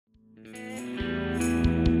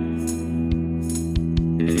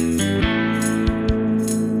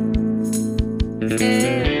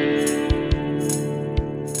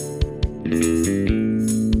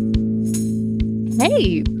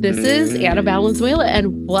is Anna Valenzuela,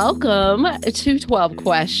 and welcome to 12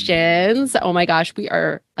 Questions. Oh my gosh, we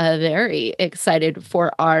are very excited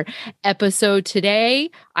for our episode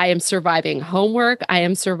today. I am surviving homework. I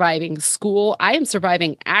am surviving school. I am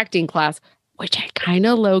surviving acting class, which I kind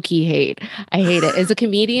of low-key hate. I hate it. As a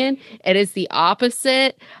comedian, it is the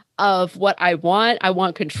opposite of what I want. I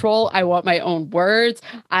want control. I want my own words.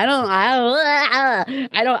 I don't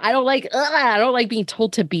like being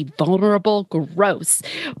told to be vulnerable. Gross.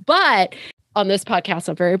 But on this podcast,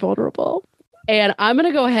 I'm very vulnerable. And I'm going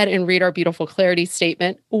to go ahead and read our beautiful clarity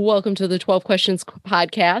statement. Welcome to the 12 Questions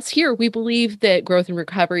podcast. Here, we believe that growth and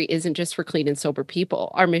recovery isn't just for clean and sober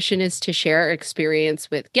people. Our mission is to share our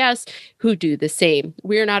experience with guests who do the same.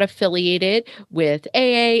 We are not affiliated with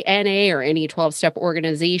AA, NA, or any 12-step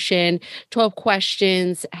organization. 12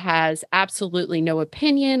 Questions has absolutely no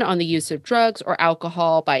opinion on the use of drugs or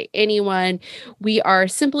alcohol by anyone. We are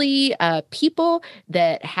simply people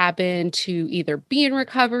that happen to either be in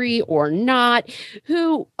recovery or not,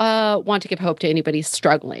 who want to give hope to anybody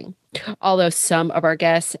struggling. Although some of our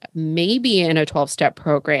guests may be in a 12-step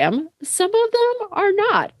program, some of them are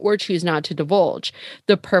not or choose not to divulge.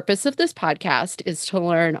 The purpose of this podcast is to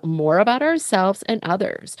learn more about ourselves and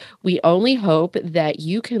others. We only hope that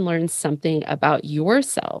you can learn something about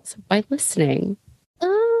yourselves by listening.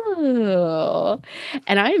 Oh,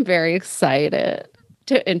 and I am very excited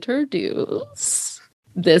to introduce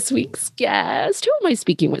this week's guest. Who am I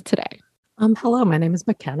speaking with today? Hello, my name is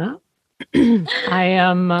McKenna. I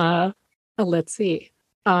am, let's see.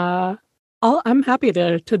 I'm happy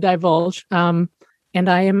to divulge. And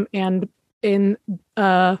I am in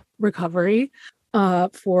recovery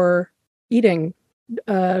for eating,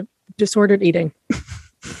 disordered eating.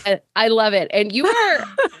 I love it. And you are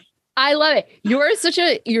I love it. You're such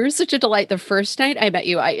a delight. The first night I met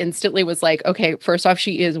you, I instantly was like, okay, first off,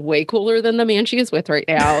 she is way cooler than the man she is with right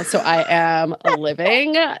now. So I am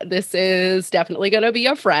living. This is definitely going to be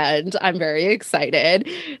a friend. I'm very excited.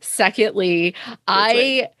 Secondly,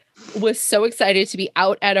 I was so excited to be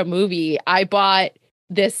out at a movie. I bought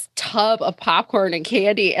this tub of popcorn and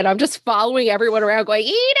candy, and I'm just following everyone around going,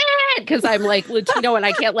 eat it, because I'm like Latino and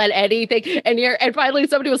I can't let anything. And finally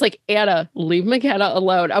somebody was like, Anna, leave McKenna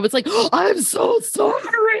alone. I was like, oh, I'm so sorry.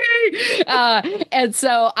 And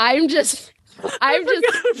so I'm just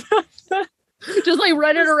like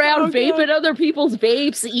running around vaping other people's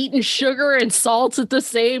vapes, eating sugar and salts at the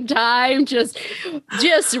same time, just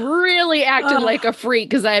really acting like a freak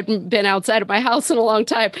because I hadn't been outside of my house in a long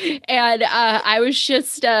time. And I was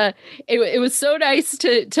just it was so nice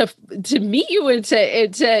to meet you and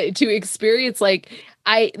to experience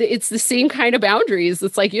it's the same kind of boundaries.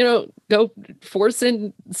 It's like, go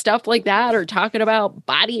forcing stuff like that or talking about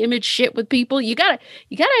body image shit with people. You gotta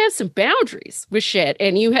have some boundaries with shit.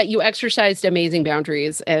 And you exercised amazing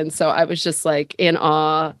boundaries. And so I was just like in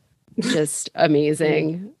awe, just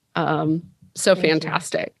amazing. So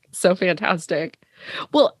fantastic. So fantastic.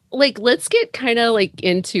 Well, let's get kind of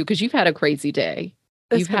into, because you've had a crazy day.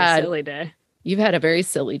 You've had a silly day. You've had a very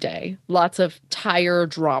silly day. Lots of tire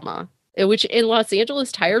drama. Which in Los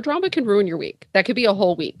Angeles, tire drama can ruin your week. That could be a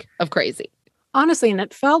whole week of crazy. Honestly, and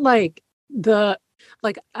it felt like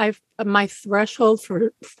my threshold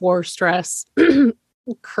for stress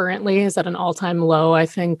currently is at an all-time low, I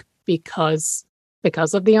think, because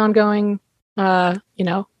of the ongoing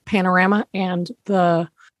panorama and the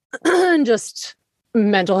just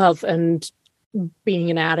mental health and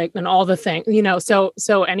being an addict and all the things,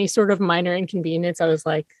 so any sort of minor inconvenience, I was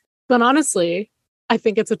like, but honestly, I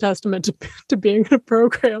think it's a testament to being in a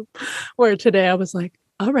program where today I was like,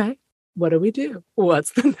 all right, what do we do?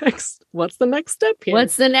 What's the next step here?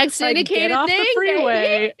 What's the next indicated get off thing? The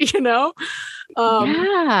freeway,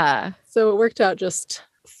 Yeah. So it worked out just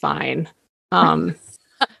fine. Fine.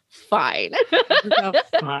 Fine.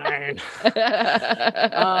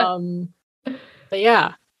 But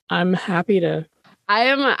yeah, I'm happy to.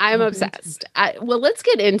 I'm obsessed. Well, let's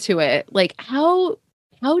get into it.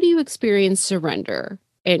 How do you experience surrender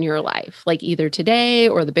in your life? Either today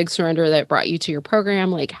or the big surrender that brought you to your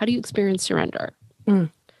program. How do you experience surrender?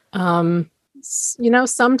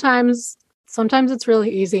 Sometimes it's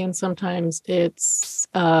really easy and sometimes it's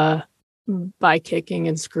by kicking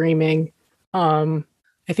and screaming. I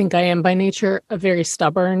think I am by nature a very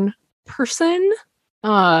stubborn person.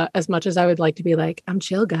 As much as I would like to be like, I'm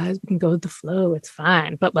chill, guys, we can go with the flow, it's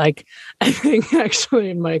fine. But I think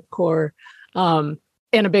actually in my core,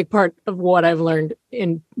 and a big part of what I've learned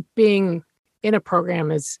in being in a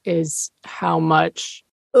program is how much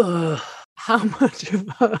of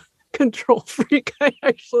a control freak I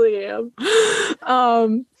actually am.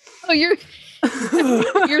 Oh, you're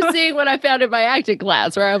seeing what I found in my acting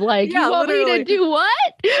class where I'm like, Yeah, you want me to do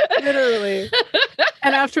what? Literally.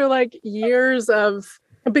 And after like years of,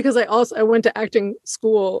 because I went to acting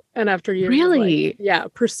school, and after years of Really?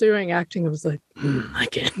 like, pursuing acting, I was like, I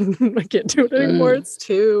can't do it anymore. It's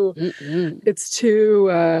too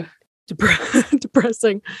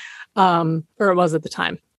depressing. Or it was at the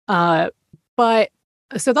time. But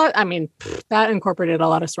so that, I mean, that incorporated a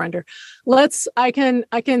lot of surrender. I can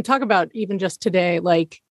talk about even just today,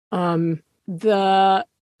 like, so I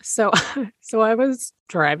was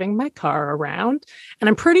driving my car around, and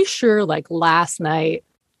I'm pretty sure like last night,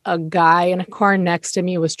 a guy in a car next to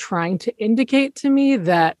me was trying to indicate to me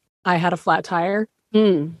that I had a flat tire.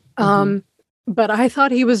 But I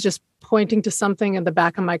thought he was just pointing to something in the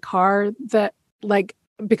back of my car that, like,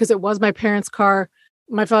 because it was my parents' car.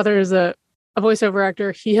 My father is a voiceover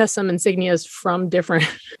actor. He has some insignias from different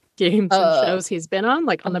games and shows he's been on,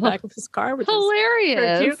 like on the back of his car, which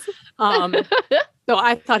hilarious. Is cute. So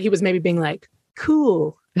I thought he was maybe being like,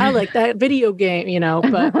 cool, I like that video game,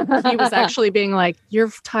 but he was actually being like, your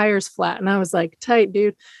tire's flat. And I was like, tight,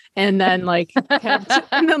 dude. And then like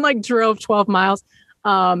drove 12 miles.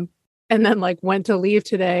 And then like went to leave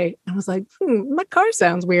today and was like, my car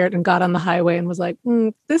sounds weird, and got on the highway and was like,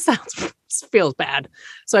 this feels bad.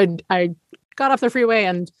 So I got off the freeway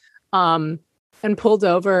and pulled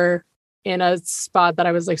over in a spot that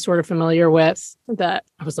I was like sort of familiar with, that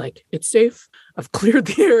I was like, it's safe. I've cleared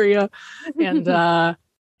the area, and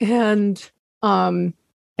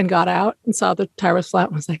got out and saw the tire was flat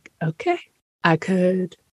and was like, okay, I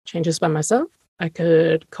could change this by myself. I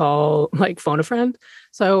could phone a friend.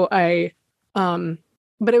 So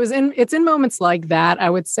but it's in moments like that, I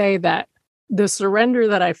would say, that the surrender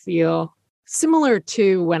that I feel, similar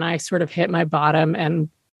to when I sort of hit my bottom and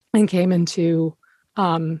came into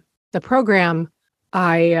the program,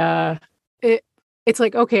 it's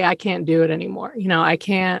like, okay, I can't do it anymore. I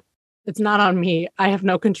can't, it's not on me. I have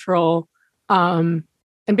no control. And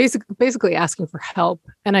basically asking for help.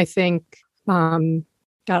 And I think, God,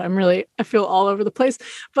 I feel all over the place,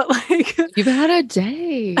 but like, you've had a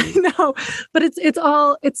day. I know, but it is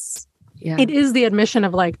the admission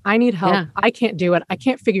of like, I need help. Yeah. I can't do it. I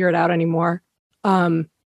can't figure it out anymore.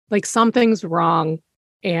 Like something's wrong,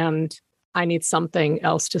 and I need something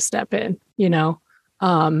else to step in,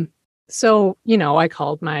 So, I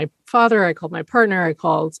called my father, I called my partner, I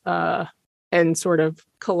called, and sort of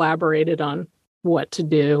collaborated on what to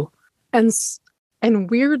do. And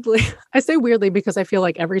weirdly, I say weirdly because I feel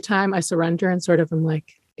like every time I surrender and sort of I'm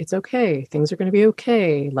like, it's okay, things are going to be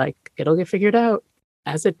okay. Like, it'll get figured out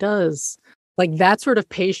as it does. Like that sort of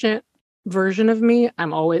patient version of me,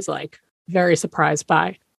 I'm always like very surprised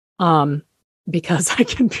by, because I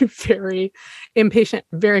can be very impatient,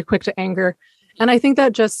 very quick to anger. And I think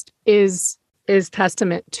that just is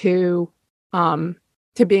testament to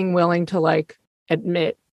being willing to like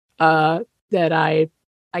admit that I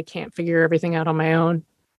can't figure everything out on my own,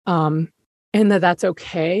 and that's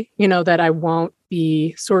okay. That I won't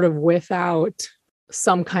be sort of without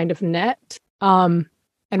some kind of net. And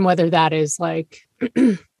whether that is like,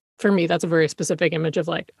 for me, that's a very specific image of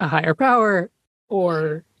like a higher power,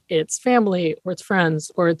 or it's family, or it's friends,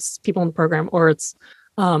 or it's people in the program, or it's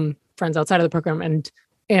friends outside of the program.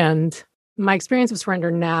 And my experience of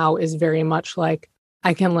surrender now is very much like,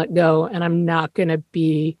 I can let go, and I'm not going to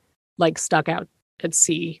be like stuck out at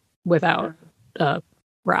sea without a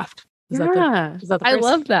raft. Is that the I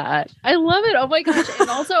love that. I love it. Oh my gosh. And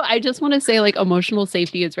also, I just want to say, like, emotional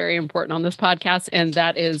safety is very important on this podcast. And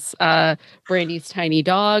that is Brandy's tiny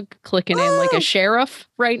dog clicking in like a sheriff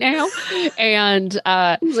right now. And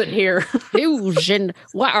who's it here? Fusion.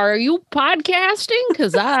 What, are you podcasting?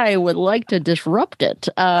 Because I would like to disrupt it.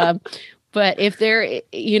 But if there,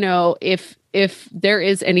 if there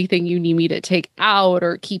is anything you need me to take out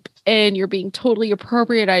or keep in, you're being totally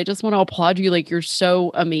appropriate. I just want to applaud you. Like, you're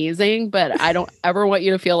so amazing, but I don't ever want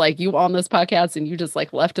you to feel like you on this podcast and you just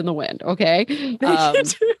like left in the wind. Okay.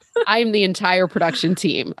 I'm the entire production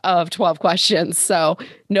team of 12 Questions. So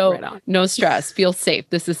no stress, feel safe.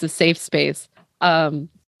 This is a safe space. And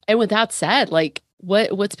with that said, like,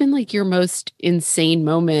 what's been like your most insane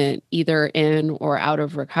moment, either in or out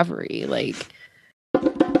of recovery? Like,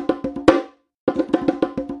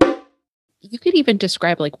 you could even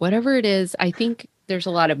describe like whatever it is. I think there's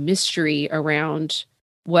a lot of mystery around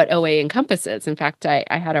what OA encompasses. In fact, I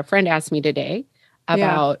had a friend ask me today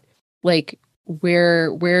about like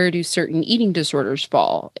where do certain eating disorders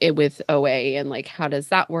fall with OA, and like how does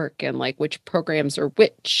that work, and like which programs are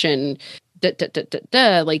which, and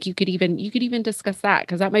Like you could even discuss that,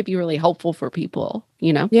 because that might be really helpful for people,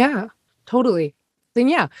 you know? Yeah, totally. Then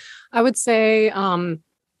yeah, I would say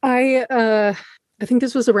I think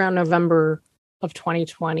this was around November of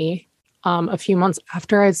 2020, a few months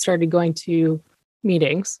after I'd started going to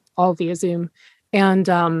meetings, all via Zoom. And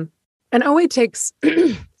OA takes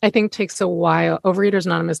I think takes a while. Overeaters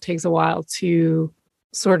Anonymous takes a while to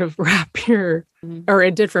sort of wrap your, or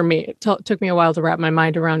it did for me. It took me a while to wrap my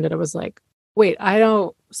mind around it. I was like, wait,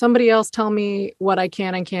 somebody else tell me what I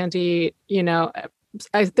can and can't eat. You know,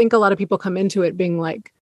 I think a lot of people come into it being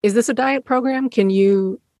like, is this a diet program? Can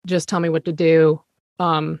you just tell me what to do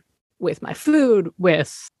with my food,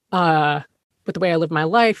 with the way I live my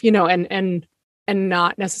life, you know, and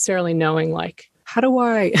not necessarily knowing like, how do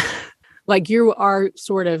I like you are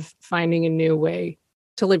sort of finding a new way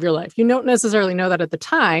to live your life. You don't necessarily know that at the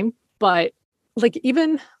time, but like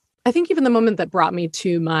I think even the moment that brought me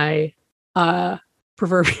to my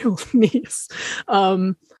proverbial knees,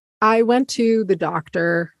 I went to the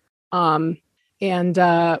doctor and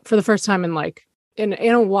for the first time in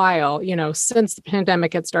a while, you know, since the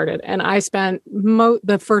pandemic had started. And I spent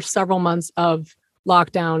the first several months of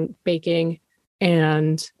lockdown baking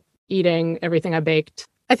and eating everything I baked.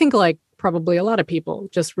 I think like probably a lot of people,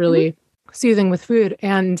 just really soothing with food.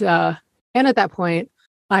 And at that point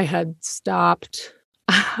I had stopped.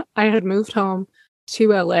 I had moved home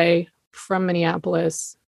to LA from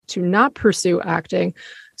Minneapolis to not pursue acting.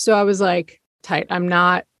 So I was like, tight, I'm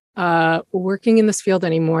not working in this field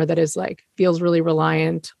anymore that is like feels really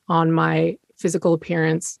reliant on my physical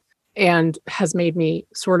appearance and has made me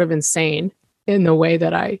sort of insane in the way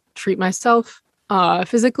that I treat myself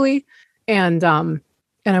physically. And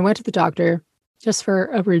I went to the doctor just for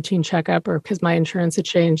a routine checkup, or because my insurance had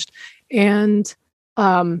changed. And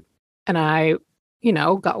I, you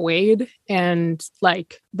know, got weighed, and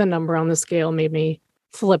like the number on the scale made me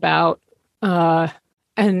flip out.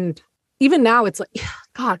 And even now it's like,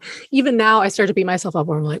 God, even now I start to beat myself up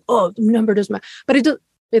where I'm like, oh, the number doesn't matter. But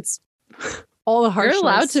it's all the harshness. You're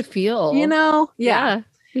allowed to feel, you know? Yeah.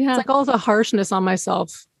 It's like all the harshness on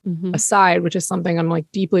myself aside, which is something I'm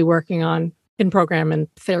like deeply working on in program and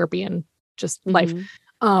therapy and just life.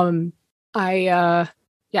 I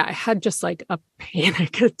had just like a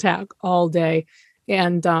panic attack all day.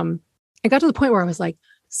 And I got to the point where I was like,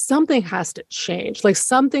 something has to change. Like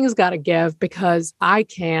something's got to give, because I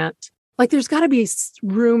can't, like, there's got to be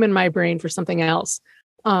room in my brain for something else,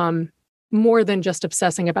 more than just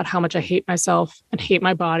obsessing about how much I hate myself and hate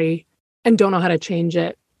my body and don't know how to change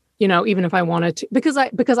it. You know, even if I wanted to, because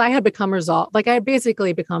I had become resolved, like I had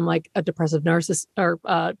basically become like a depressive narcissist or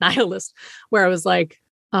nihilist, where I was like,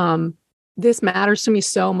 this matters to me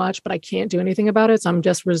so much, but I can't do anything about it. So I'm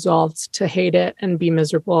just resolved to hate it and be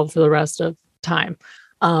miserable for the rest of time.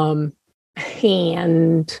 And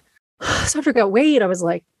so after I got weighed, I was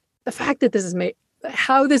like, the fact that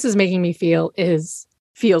how this is making me feel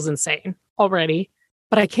feels insane already,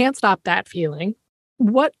 but I can't stop that feeling.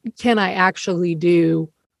 What can I actually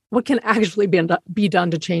do? What can actually be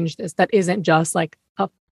done to change this? That isn't just like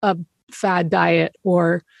a fad diet,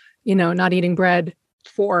 or, you know, not eating bread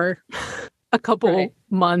for a couple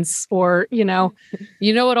months, or, you know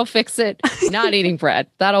what'll fix it? Not eating bread.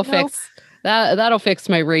 That'll fix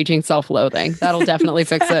my raging self-loathing. That'll definitely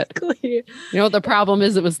fix it. You know what the problem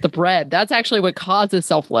is? It was the bread. That's actually what causes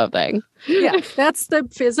self-loathing. Yeah, that's the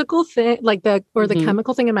physical thing, like the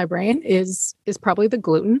chemical thing in my brain is probably the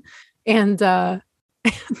gluten. And I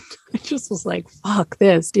just was like, fuck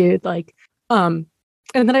this, dude. Like, and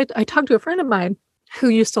then I talked to a friend of mine who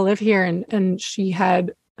used to live here, and she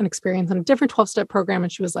had an experience in a different 12-step program.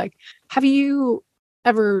 And she was like, have you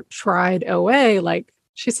ever tried OA? Like,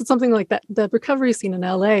 she said something like that. The recovery scene in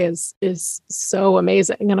LA is so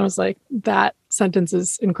amazing. And I was like, that sentence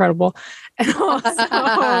is incredible. And also,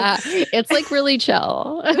 it's like really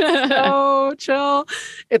chill. So chill.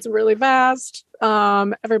 It's really fast.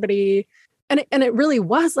 Everybody, and it really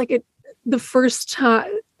was like it the first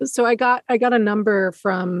time. So I got a number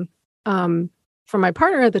from my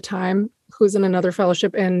partner at the time, who's in another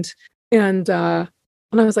fellowship, and I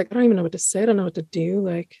was like, I don't even know what to say. I don't know what to do.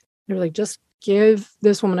 Like, they were like, just give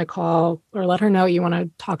this woman a call or let her know you want to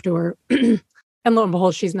talk to her. And lo and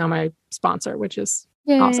behold, she's now my sponsor, which is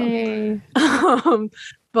awesome.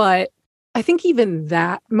 But I think even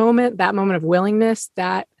that moment of willingness,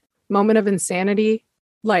 that moment of insanity,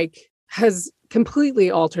 like, has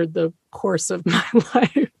completely altered the course of my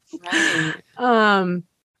life. Right. And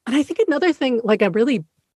I think another thing, like a really,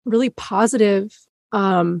 really positive,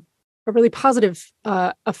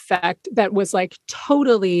 effect that was like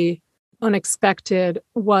totally unexpected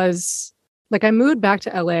was like, I moved back to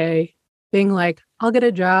LA being like, I'll get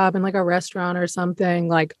a job in like a restaurant or something.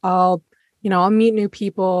 Like I'll meet new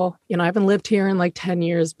people. I haven't lived here in like 10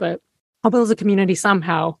 years, but I'll build a community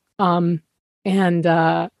somehow. And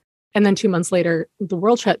then 2 months later, the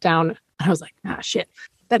world shut down. And I was like, shit,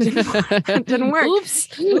 that didn't work. Oops.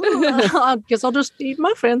 I guess I'll just eat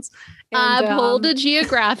muffins. I pulled a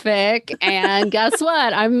geographic, and guess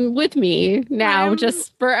what? I'm with me now,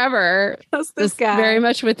 just forever. Just this guy. Very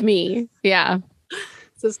much with me. Yeah.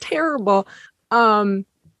 This is terrible.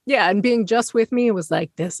 Yeah, and being just with me was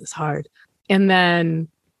like, this is hard. And then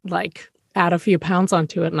like add a few pounds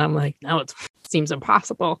onto it, and I'm like, no, it seems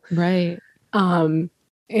impossible. Right.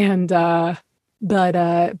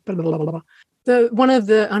 The one of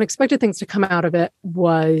the unexpected things to come out of it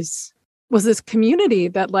was this community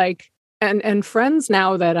that like and friends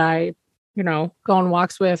now that I go on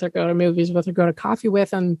walks with or go to movies with or go to coffee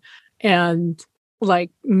with and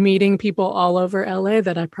like meeting people all over LA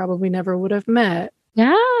that I probably never would have met.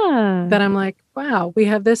 Yeah. That I'm like, wow, we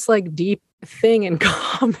have this like deep thing in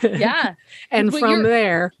common. Yeah. And from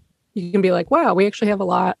there you can be like, wow, we actually have a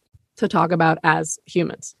lot to talk about as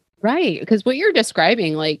humans. Right. Because what you're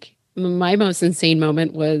describing, like my most insane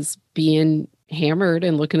moment was being hammered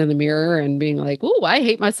and looking in the mirror and being like, oh, I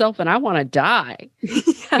hate myself and I want to die.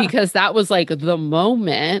 Because that was like the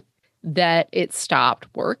moment that it stopped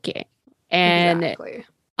working. And exactly.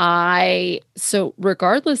 So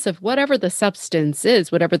regardless of whatever the substance is,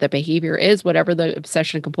 whatever the behavior is, whatever the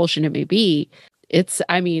obsession and compulsion it may be, it's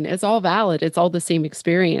all valid. It's all the same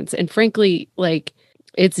experience. And frankly, like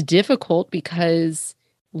it's difficult because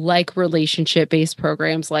like relationship-based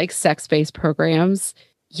programs, like sex-based programs,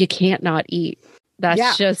 you can't not eat.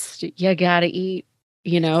 That's just, you gotta eat,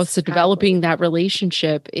 So Exactly. developing that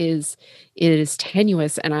relationship is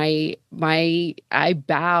tenuous. And I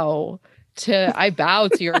bow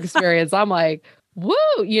to your experience. I'm like, woo,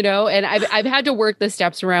 and I've had to work the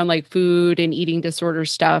steps around like food and eating disorder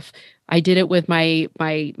stuff. I did it with my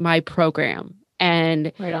program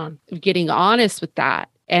and right on. Getting honest with that.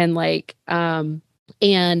 And like,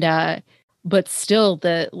 but still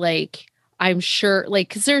I'm sure, like,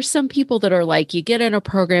 because there's some people that are like, you get in a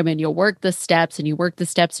program and you work the steps in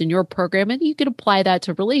your program and you could apply that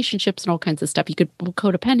to relationships and all kinds of stuff. You could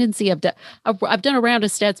codependency. I've done a round of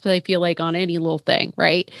steps, but I feel like on any little thing,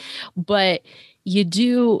 right? But you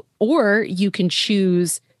do, or you can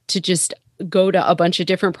choose to just go to a bunch of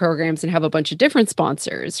different programs and have a bunch of different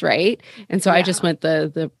sponsors, right? And so I just went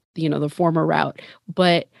the former route.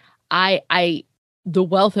 But the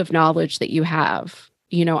wealth of knowledge that you have,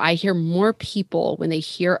 I hear more people when they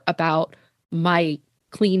hear about my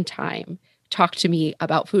clean time talk to me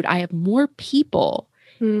about food. I have more people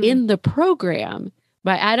in the program.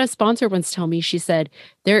 I had a sponsor once tell me, she said,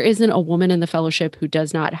 there isn't a woman in the fellowship who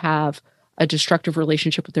does not have a destructive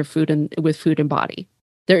relationship with their food and with food and body.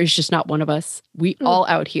 There is just not one of us. We all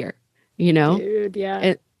out here, Dude,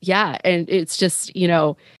 yeah. And it's just,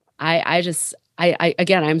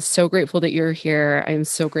 again, I'm so grateful that you're here. I'm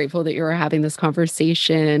so grateful that you're having this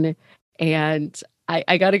conversation. And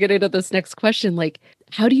I got to get into this next question. Like,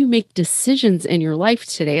 how do you make decisions in your life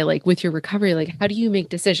today? Like with your recovery, like, how do you make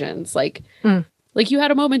decisions? Like you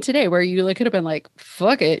had a moment today where you could have been like,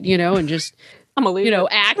 fuck it, and just, I'm a leader.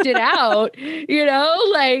 Act it out,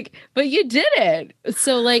 but you did it.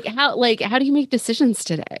 So how do you make decisions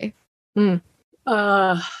today?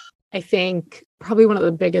 I think probably one of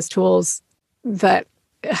the biggest tools that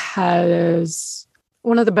has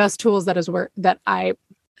one of the best tools that has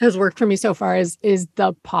worked for me so far is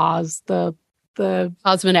the pause, the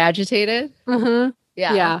pause when agitated. Mm-hmm.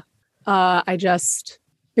 Yeah. I just,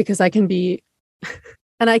 because I can be,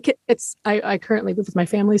 and I currently live with my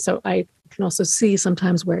family, so I can also see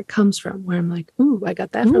sometimes where it comes from, where I'm like, ooh, I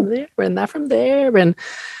got that from there and that from there. And,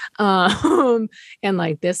 and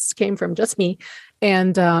like, this came from just me.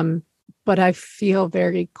 And, but I feel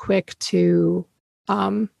very quick to,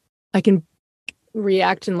 I can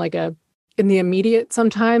react in the immediate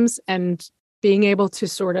sometimes, and being able to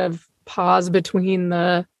sort of pause between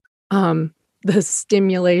the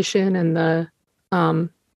stimulation and the,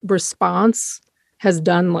 response has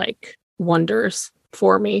done like wonders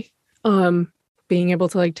for me. Being able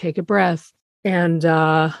to like take a breath and,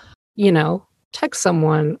 text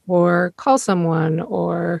someone or call someone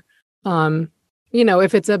or,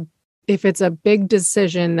 if it's a big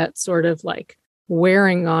decision that's sort of like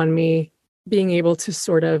wearing on me, being able to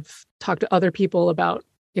sort of talk to other people about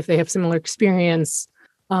if they have similar experience.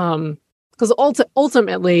 Because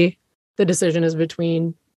ultimately the decision is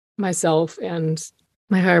between myself and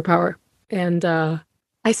my higher power. And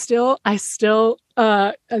I still, as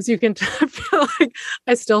you can feel like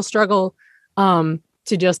I still struggle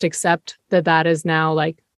to just accept that that is now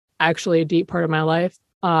like actually a deep part of my life.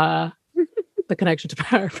 The connection to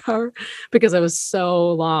higher power, because I was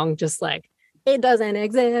so long just like, it doesn't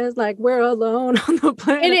exist. Like we're alone on the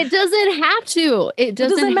planet. And it doesn't have to. It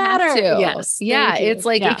doesn't matter. have to. Yes. Yeah. It's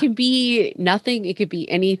like, it can be nothing. It could be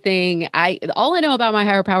anything. All I know about my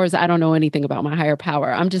higher power is I don't know anything about my higher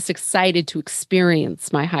power. I'm just excited to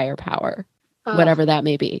experience my higher power, whatever that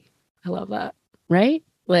may be. I love that. Right?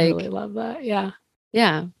 Like, I really love that. Yeah.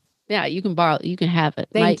 Yeah. Yeah, you can borrow, you can have it.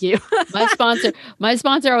 Thank you. my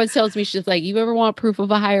sponsor always tells me, she's like, you ever want proof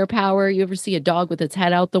of a higher power? You ever see a dog with its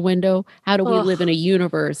head out the window? How do we live in a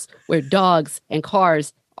universe where dogs and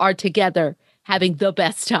cars are together having the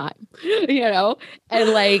best time?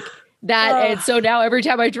 And like that. And so now every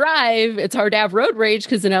time I drive, it's hard to have road rage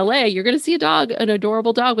because in LA, you're going to see an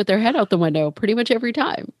adorable dog with their head out the window pretty much every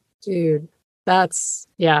time. Dude, that's,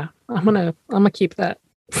 yeah, I'm going to keep that.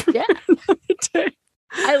 Yeah.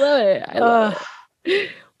 I love it. I love it.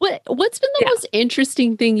 What's been the most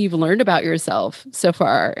interesting thing you've learned about yourself so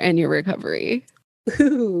far in your recovery?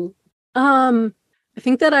 Ooh. I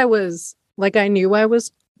think that I knew I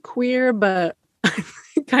was queer, but I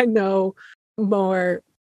think I know more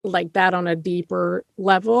like that on a deeper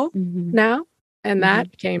level now. And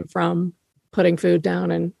that came from putting food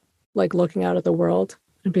down and like looking out at the world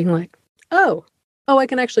and being like, oh, I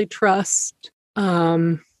can actually trust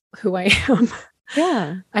who I am.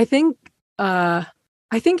 Yeah. I think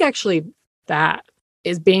actually that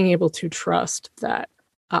is being able to trust that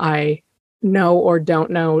I know or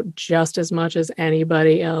don't know just as much as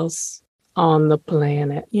anybody else on the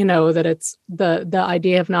planet. That it's the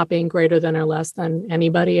idea of not being greater than or less than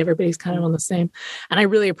anybody. Everybody's kind of on the same. And I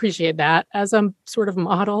really appreciate that as a sort of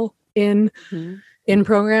model in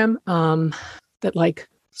program, that like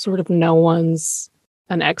sort of no one's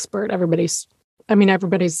an expert. Everybody's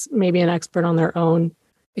maybe an expert on their own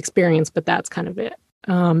experience, but that's kind of it.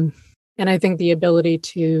 And I think the ability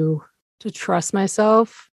to trust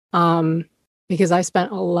myself, because I have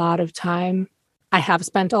spent a lot of time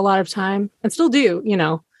and still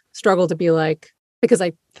do, struggle to be like, because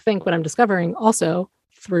I think what I'm discovering also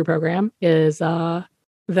through program is that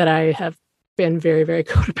I have been very, very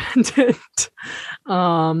codependent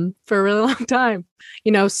for a really long time,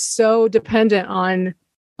 so dependent on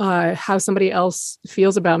how somebody else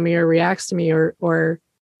feels about me or reacts to me or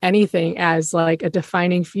anything as like a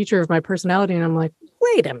defining feature of my personality. And I'm like,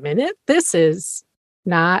 wait a minute, this is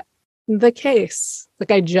not the case. Like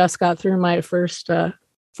I just got through my first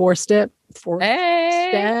fourth step.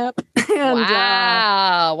 And,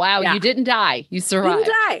 wow. Yeah. You didn't die. You survived.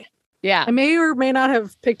 Didn't die. Yeah. I may or may not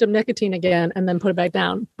have picked up nicotine again and then put it back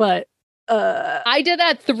down. But I did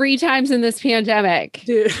that 3 times in this pandemic.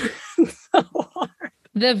 Dude, so hard.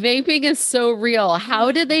 The vaping is so real.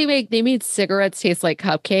 How did they made cigarettes taste like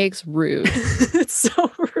cupcakes? Rude. It's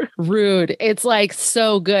so rude. It's like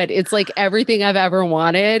so good. It's like everything I've ever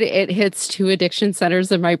wanted. It hits 2 addiction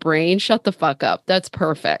centers in my brain. Shut the fuck up. That's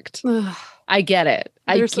perfect. I get it.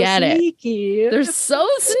 They're so sneaky. They're so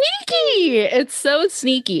sneaky. It's so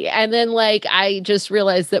sneaky. And then like, I just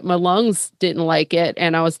realized that my lungs didn't like it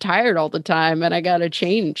and I was tired all the time and I got to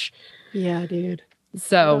change. Yeah, dude.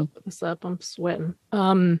 So what's up? I'm sweating.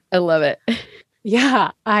 I love it.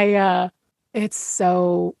 Yeah, it's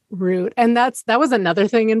so rude. And that was another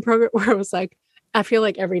thing in program where I was like, I feel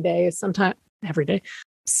like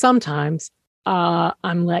sometimes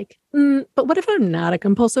I'm like, but what if I'm not a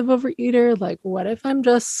compulsive overeater? Like, what if I'm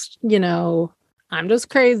just, I'm just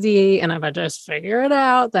crazy. And if I just figure it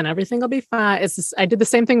out, then everything will be fine. I did the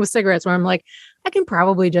same thing with cigarettes where I'm like, I can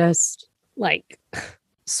probably just like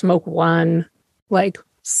smoke one, like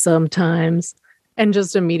sometimes, and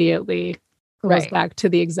just immediately goes back to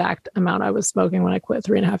the exact amount I was smoking when I quit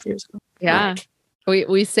 3.5 years ago. Yeah.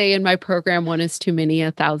 We say in my program, 1 is too many,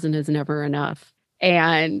 1,000 is never enough.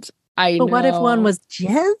 And but what if one was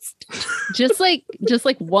just like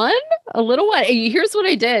one, a little one? Here's what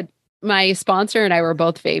I did. My sponsor and I were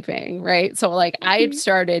both vaping, right? So like I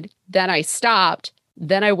started, then I stopped.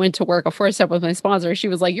 Then I went to work a 4-step with my sponsor. She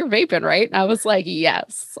was like, you're vaping, right? And I was like,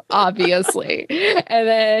 yes, obviously. And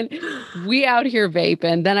then we out here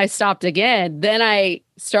vaping. Then I stopped again. Then I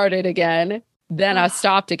started again. Then I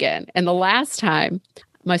stopped again. And the last time,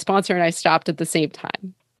 my sponsor and I stopped at the same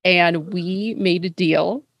time. And we made a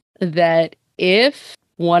deal that if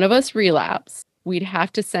one of us relapsed, we'd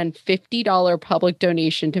have to send $50 public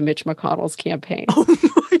donation to Mitch McConnell's campaign. Oh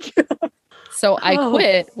my God. So I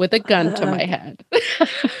quit with a gun to my head.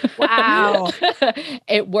 Wow.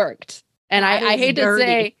 It worked. And I hate to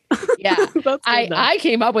say, yeah, I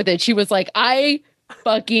came up with it. She was like, I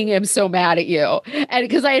fucking am so mad at you. And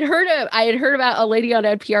because I had heard about a lady on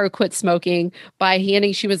NPR who quit smoking by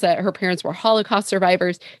handing, her parents were Holocaust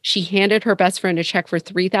survivors. She handed her best friend a check for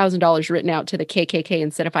 $3,000 written out to the KKK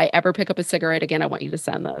and said, if I ever pick up a cigarette again, I want you to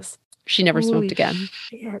send this. She never smoked again.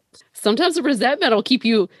 Shit. Sometimes the resentment will keep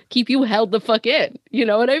you held the fuck in. You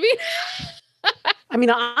know what I mean? I mean,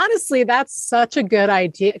 honestly, that's such a good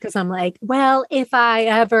idea because I'm like, well, if I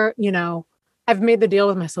ever, I've made the deal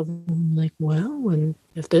with myself. I'm like, well, and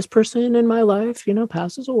if this person in my life,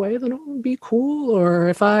 passes away, then it would be cool. Or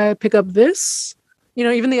if I pick up this,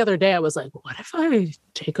 even the other day, I was like, what if I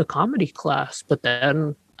take a comedy class, but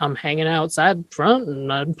then I'm hanging outside front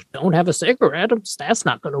and I don't have a cigarette? That's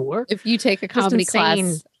not going to work. If you take a comedy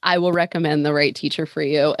class, I will recommend the right teacher for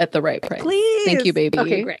you at the right price. Please. Thank you, baby.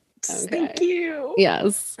 Okay, great. Okay. Thank you.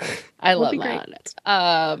 Yes, I love that.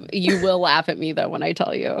 You will laugh at me though when I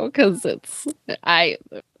tell you, because it's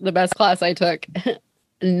the best class I took,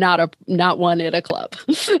 not one at a club.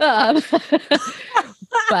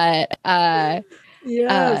 But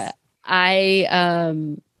yes,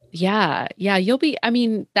 you'll be. I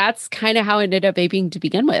mean, that's kind of how I ended up vaping to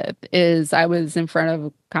begin with. Is I was in front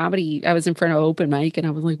of comedy. I was in front of open mic, and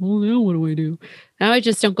I was like, well, now what do I do? Now I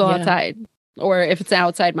just don't go outside. Or if it's an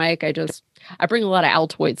outside mic, I bring a lot of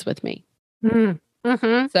Altoids with me.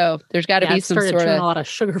 Mm-hmm. So there's got to be some sort of a lot of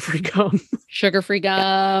sugar-free gum. Sugar-free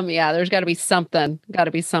gum. Yeah, there's got to be something.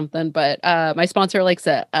 But my sponsor likes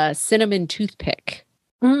a cinnamon toothpick.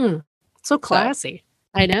 So classy.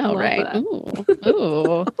 I know, right?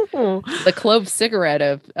 Ooh. The clove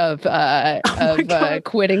cigarette of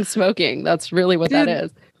quitting smoking. That's really what that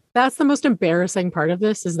is. That's the most embarrassing part of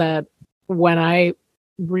this is that when I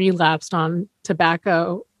relapsed on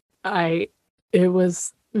tobacco, it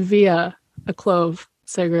was via a clove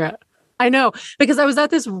cigarette. I know, because I was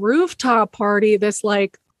at this rooftop party, this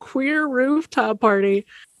like queer rooftop party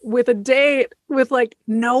with a date with like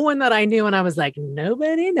no one that I knew, and I was like,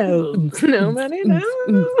 nobody knows. This is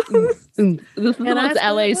the most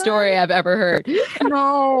LA story I've ever heard.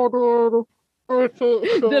 No, dude.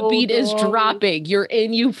 The beat is dropping. You're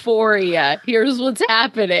in euphoria. Here's what's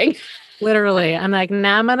happening. Literally, I'm like,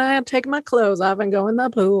 now I'm gonna take my clothes off and go in the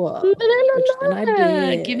pool. Which then I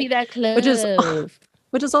did. Give me that clothes.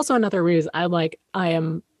 Which is also another reason I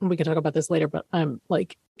am. We can talk about this later, but I'm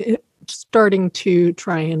like starting to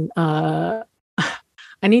try and I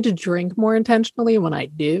need to drink more intentionally when I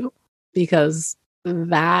do, because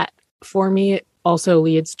that for me also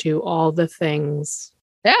leads to all the things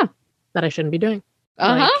that I shouldn't be doing,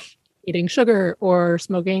 like eating sugar or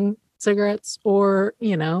smoking cigarettes or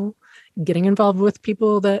getting involved with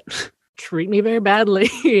people that treat me very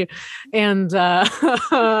badly. And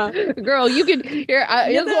girl, you could here's what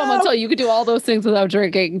I'm gonna tell you. You could do all those things without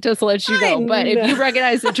drinking, just to let you know. But if you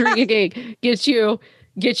recognize that drinking gets you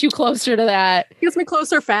closer to that, gets me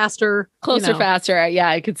closer faster. Faster. Yeah,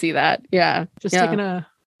 I could see that. Yeah. Just trying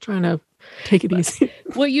to take it easy.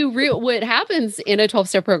 What happens in a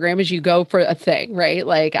 12-step program is you go for a thing, right?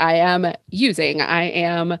 Like I am using, I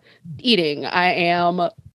am eating, I am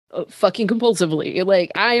fucking compulsively,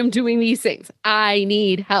 like I am doing these things. I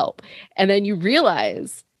need help. And then you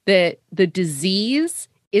realize that the disease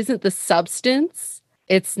isn't the substance.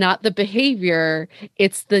 It's not the behavior.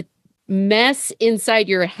 It's the mess inside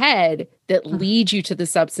your head that leads you to the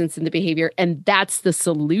substance and the behavior. And that's the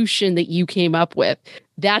solution that you came up with.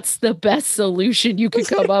 That's the best solution you could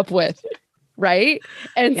come up with. Right.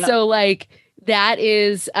 And so like, that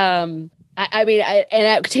is, and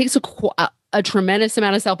it takes a tremendous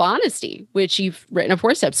amount of self-honesty, which you've written a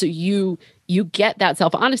 4-step. So you get that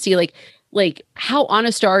self-honesty. Like how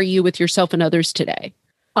honest are you with yourself and others today?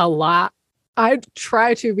 A lot. I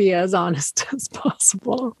try to be as honest as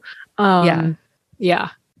possible.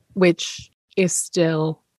 Which is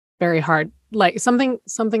still very hard. Like something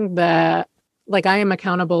that like I am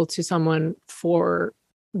accountable to someone for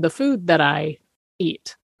the food that I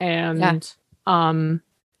eat. And and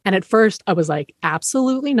at first I was like,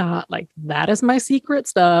 absolutely not. Like that is my secret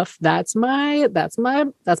stuff. That's my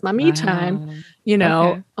me time,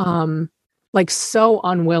 like so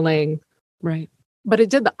unwilling. Right. But it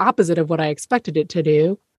did the opposite of what I expected it to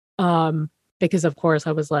do. Because of course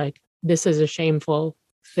I was like, this is a shameful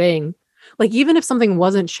thing. Like, even if something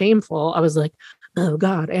wasn't shameful, I was like, oh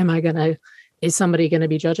God, is somebody going to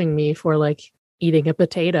be judging me for like eating a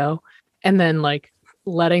potato? And then like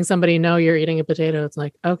letting somebody know you're eating a potato. It's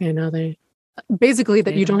like, okay, no,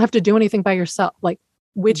 you don't have to do anything by yourself. Like,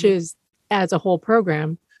 which is as a whole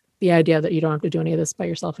program, the idea that you don't have to do any of this by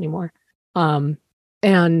yourself anymore.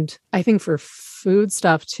 And I think for food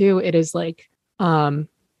stuff too, it is like,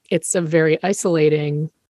 it's a very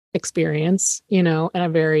isolating experience, and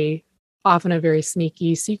often a very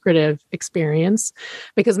sneaky, secretive experience,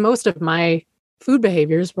 because most of my food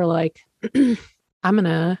behaviors were like, I'm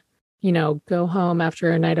gonna, go home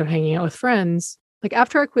after a night of hanging out with friends. Like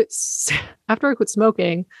after I quit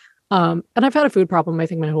smoking, and I've had a food problem, I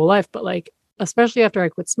think, my whole life, but like, especially after I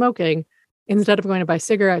quit smoking, instead of going to buy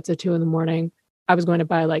cigarettes at 2 a.m, I was going to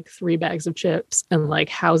buy like 3 bags of chips and like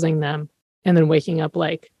housing them and then waking up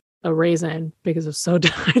like a raisin because I was so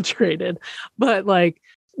dehydrated. But like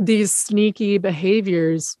these sneaky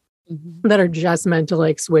behaviors that are just meant to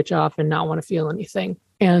like switch off and not want to feel anything.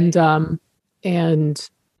 And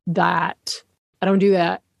that I don't do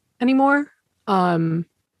that anymore.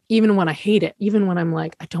 Even when I hate it, even when I'm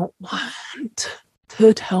like, I don't want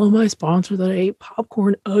to tell my sponsor that I ate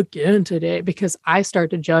popcorn again today, because I start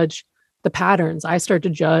to judge the patterns. I start to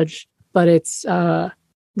judge, but it's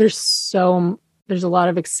there's a lot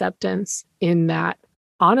of acceptance in that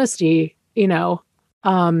honesty, and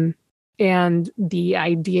the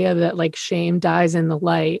idea that like shame dies in the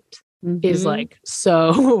light is like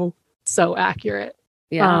so accurate.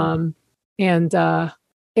 Yeah. And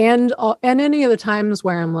any of the times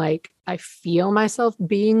where I'm like, I feel myself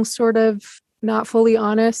being sort of not fully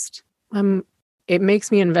honest, it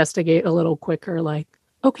makes me investigate a little quicker, like,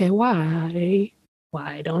 okay, why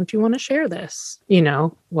don't you want to share this?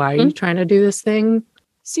 Why are you trying to do this thing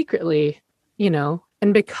secretly?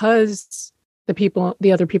 And because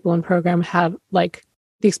the other people in program have like,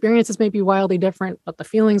 the experiences may be wildly different, but the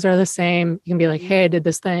feelings are the same. You can be like, hey, I did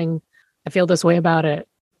this thing. I feel this way about it.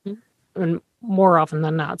 And more often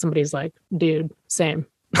than not, somebody's like, dude, same,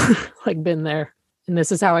 like been there. And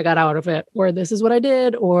this is how I got out of it, or this is what I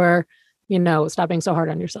did, or, stop being so hard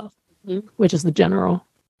on yourself, which is the general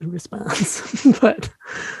response. but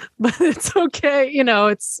it's okay.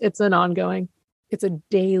 It's an ongoing, it's a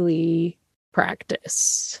daily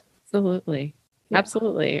practice. Absolutely. Yeah.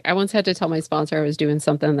 Absolutely. I once had to tell my sponsor I was doing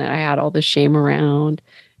something that I had all this shame around.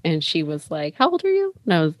 And she was like, how old are you?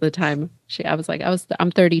 No, it was the time. I was like, I'm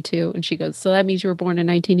 32. And she goes, so that means you were born in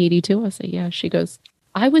 1982? I said, yeah. She goes,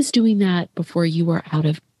 I was doing that before you were out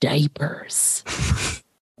of diapers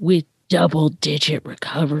with double-digit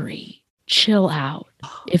recovery. Chill out.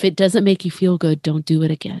 If it doesn't make you feel good, don't do it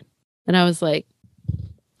again. And I was like,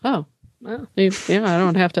 oh, well, yeah, I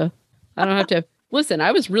don't have to. Listen,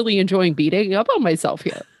 I was really enjoying beating up on myself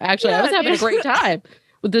here. Actually, I was having a great time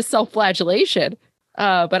with this self-flagellation.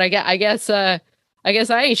 But I guess I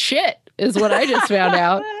ain't shit is what I just found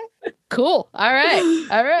out. Cool. All right.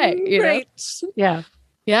 Right. Yeah.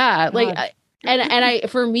 Yeah. Like, and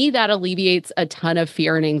for me, that alleviates a ton of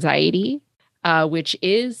fear and anxiety, which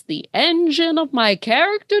is the engine of my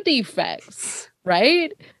character defects.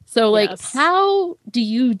 Right. So like, yes. How do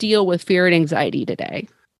you deal with fear and anxiety today?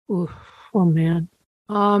 Ooh, oh man.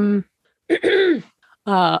 A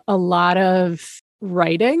lot of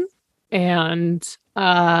writing and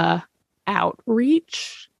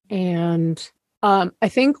outreach, and I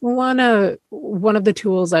think one of the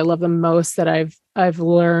tools I love the most that I've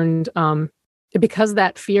learned, because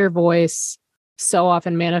that fear voice so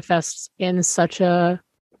often manifests in such a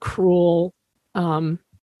cruel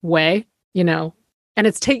way, and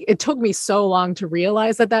it took me so long to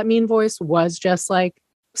realize that mean voice was just like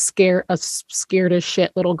scared as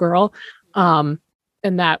shit little girl, and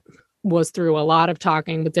that was through a lot of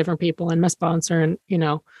talking with different people and my sponsor, and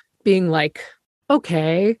being like,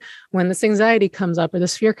 okay, when this anxiety comes up or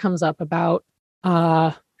this fear comes up about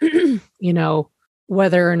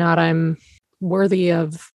whether or not I'm worthy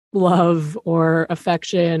of love or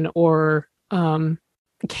affection or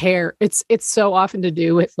care, it's so often to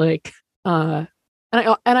do with like and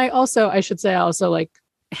I also like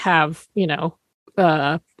have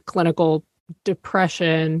clinical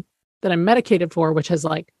depression that I'm medicated for, which has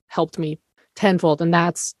like helped me tenfold, and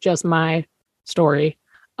that's just my story.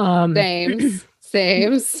 Same,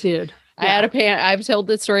 dude. I had I've told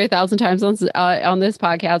this story 1,000 times on this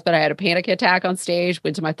podcast, but I had a panic attack on stage,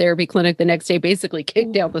 went to my therapy clinic the next day, basically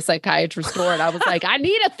kicked down the psychiatrist's door. And I was like, I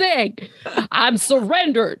need a thing. I'm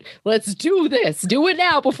surrendered. Let's do this. Do it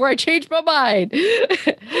now before I change my mind.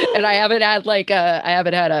 And I haven't had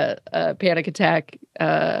a panic attack.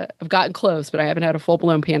 I've gotten close, but I haven't had a full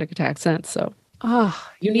blown panic attack since. So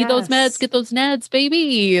you need those meds, get those Neds,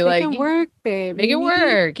 baby. Make it work, baby. Make it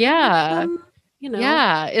work. Yeah.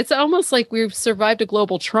 Yeah, it's almost like we've survived a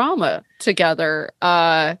global trauma together.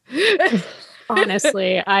 Honestly,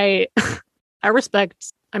 I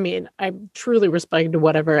respect. I mean, I truly respect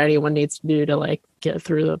whatever anyone needs to do to like get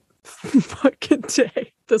through the fucking day at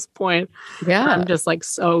this point. Yeah, I'm just like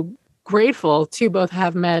so grateful to both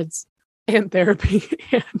have meds and therapy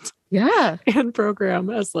Yeah. and program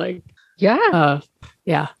as like, Yeah.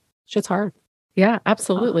 yeah, shit's hard. Yeah,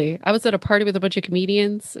 absolutely. I was at a party with a bunch of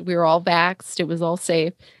comedians. We were all vaxxed. It was all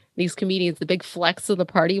safe. These comedians, the big flex of the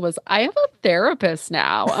party was, I have a therapist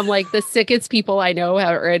now. I'm like, the sickest people I know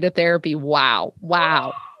are into therapy. Wow.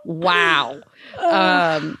 Wow. Wow.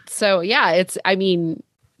 So yeah, I mean,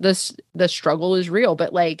 the struggle is real,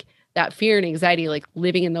 but like that fear and anxiety, like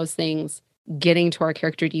living in those things, getting to our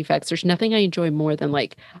character defects, there's nothing I enjoy more than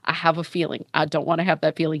like, I have a feeling. I don't want to have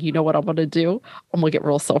that feeling. You know what I'm going to do? I'm going to get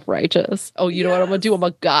real self-righteous. Oh, you know what I'm going to do? I'm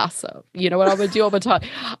going to gossip. You know what I'm going to do? I'm going to talk.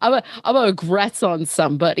 I'm going to aggress on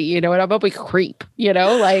somebody. You know what? I'm going to be creep, you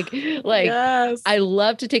know, like yes. I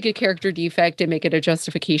love to take a character defect and make it a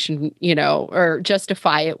justification, you know, or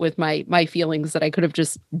justify it with my feelings that I could have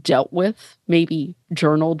just dealt with, maybe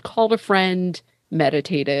journaled, called a friend,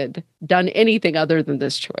 meditated, done anything other than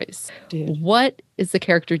this choice. Dude. What is the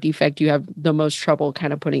character defect you have the most trouble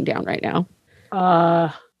kind of putting down right now?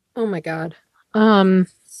 Oh my God. I'm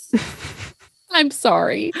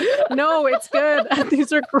sorry. No, it's good.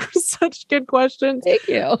 These are such good questions. Thank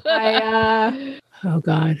you. Oh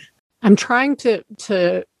God. I'm trying to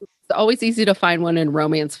It's always easy to find one in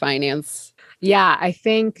romance finance. Yeah, I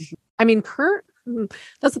mean,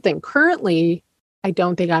 that's the thing. Currently, I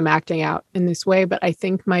don't think I'm acting out in this way, but I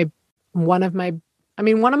think one of my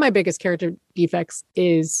biggest character defects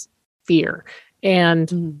is fear.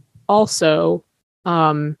 And also,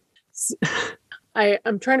 I'm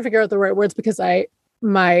trying to figure out the right words because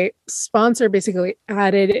my sponsor basically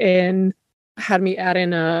had me add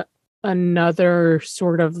in another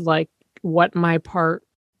sort of like what my part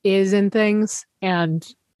is in things. And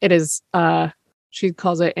it is, she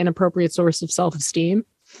calls it inappropriate source of self-esteem.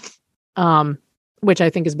 Which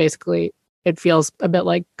I think is basically, it feels a bit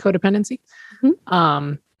like codependency.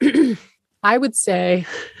 Mm-hmm. I would say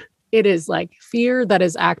it is like fear that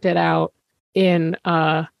is acted out in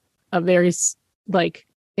a very like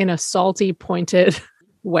in a salty, pointed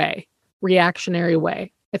way, reactionary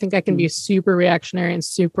way. I think I can be super reactionary and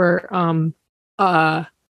super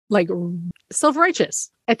like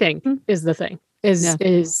self-righteous, I think is the thing.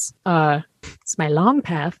 It's my long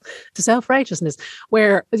path to self-righteousness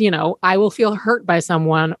where, you know, I will feel hurt by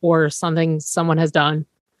someone or something someone has done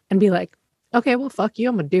and be like, okay, well, fuck you.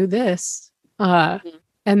 I'm going to do this. And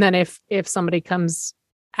then if somebody comes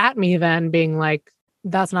at me, then being like,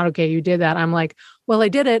 that's not okay. You did that. I'm like, well, I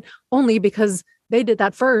did it only because they did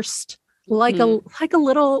that first. Like a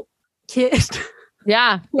little kid.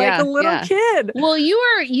 Yeah. A little kid. Well,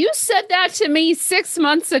 you said that to me 6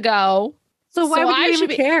 months ago. So why would you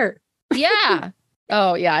even care? Yeah.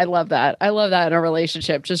 Oh yeah. I love that. I love that in a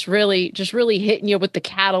relationship. Just really hitting you with the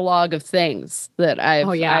catalog of things that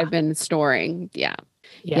I've been storing. Yeah.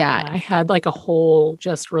 Yeah. I had like a whole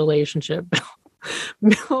just relationship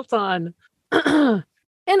built on,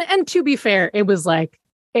 and to be fair, it was like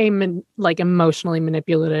emotionally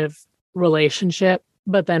manipulative relationship.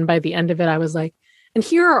 But then by the end of it, I was like, and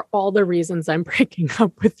here are all the reasons I'm breaking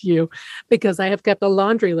up with you because I have kept a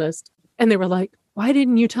laundry list. And they were like, why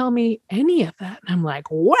didn't you tell me any of that? And I'm like,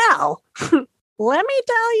 well, let me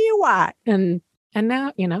tell you why. And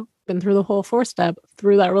now, you know, been through the whole 4-step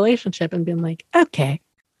through that relationship and been like, okay,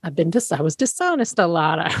 I was dishonest a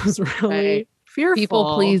lot. I was really fearful.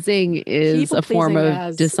 People pleasing is a form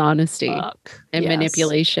of dishonesty and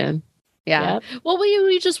manipulation. Yeah. Yep. Well,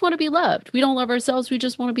 we just want to be loved. We don't love ourselves. We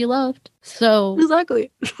just want to be loved. So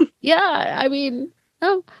exactly. Yeah. I mean,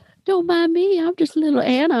 don't mind me. I'm just little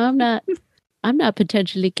Anna. I'm not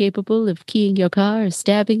potentially capable of keying your car or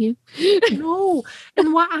stabbing you. No.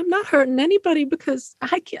 And why I'm not hurting anybody because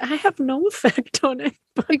I have no effect on it.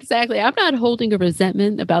 Exactly. I'm not holding a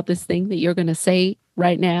resentment about this thing that you're going to say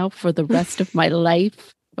right now for the rest of my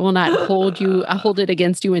life. I will not hold it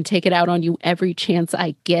against you and take it out on you every chance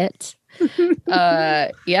I get.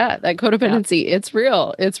 That codependency, it's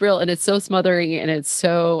real. And it's so smothering, and it's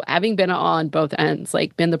so, having been on both ends,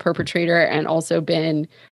 like been the perpetrator and also been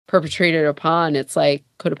perpetrated upon, it's like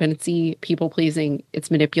codependency, people pleasing,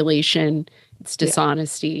 it's manipulation, it's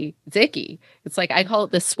dishonesty, it's icky. It's like, I call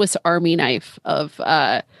it the Swiss Army knife of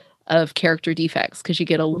character defects, because you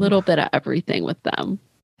get a little bit of everything with them.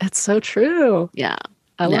 That's so true. Yeah.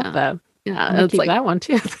 I love that. Yeah. I'm keep like that one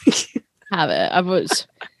too. Have it.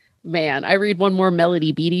 I read one more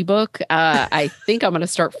Melody Beattie book. I think I'm going to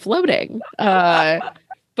start floating. But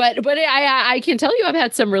I can tell you I've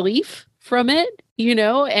had some relief from it, you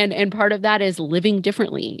know, and part of that is living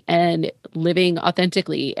differently and living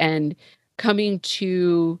authentically and coming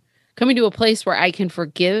to a place where I can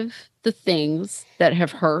forgive the things that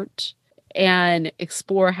have hurt and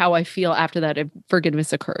explore how I feel after that if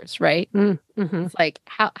forgiveness occurs, right? Mm-hmm. It's like,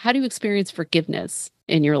 how do you experience forgiveness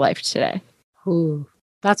in your life today? Ooh,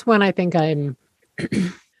 that's when I think I'm,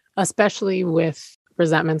 especially with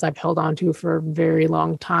resentments I've held on to for a very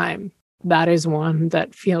long time. That is one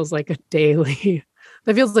that feels like daily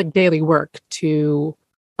work to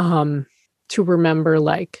remember,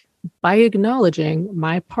 like, by acknowledging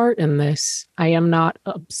my part in this, I am not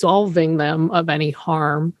absolving them of any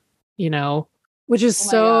harm, which is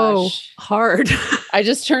so hard. I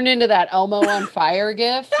just turned into that Elmo on fire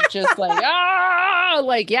gif, just like,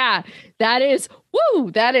 yeah, that is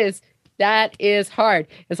hard.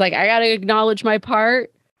 It's like, I got to acknowledge my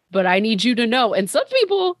part, but I need you to know. And some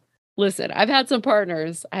people, listen, I've had some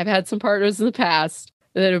partners in the past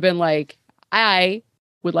that have been like, I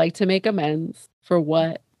would like to make amends for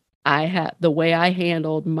what I had, the way I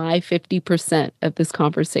handled my 50% of this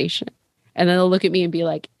conversation. And then they'll look at me and be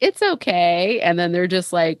like, it's okay. And then they're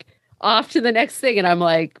just like off to the next thing. And I'm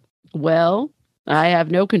like, well, I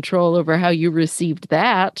have no control over how you received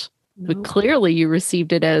that. No. But clearly you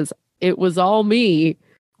received it as, it was all me.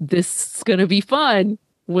 This is going to be fun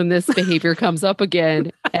when this behavior comes up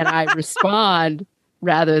again. And I respond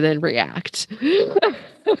rather than react.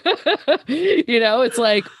 It's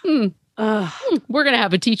like, we're going to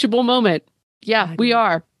have a teachable moment. Yeah, we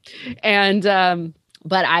are. And,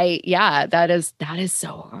 but that is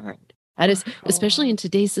so hard. That is, especially in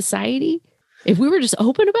today's society. If we were just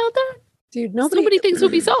open about that, dude, so many things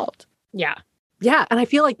would be solved. Yeah. Yeah. And I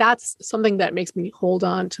feel like that's something that makes me hold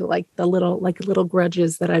on to like the little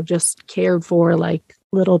grudges that I've just cared for, like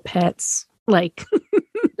little pets. Like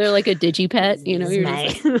they're like a digipet, you're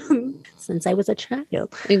just like, since I was a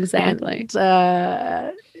child. Exactly.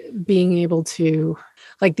 And, being able to,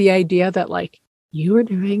 like, the idea that like you were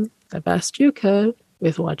doing the best you could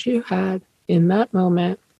with what you had in that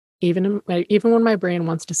moment, even when my brain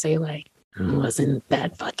wants to say like, wasn't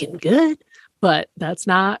that fucking good, but that's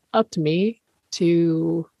not up to me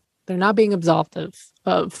to. They're not being absolved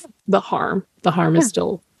of the harm. The harm is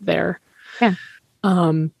still there. Yeah.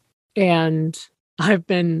 And I've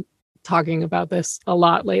been talking about this a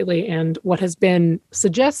lot lately, and what has been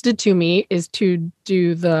suggested to me is to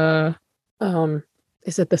do the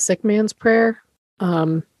is it the sick man's prayer?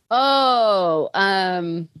 The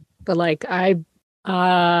like,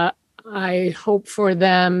 I hope for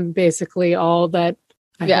them, basically all that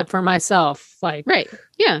I hope for myself, like, right.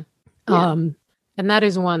 Yeah. And that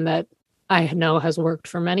is one that I know has worked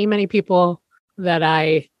for many, many people, that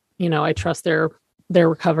I trust their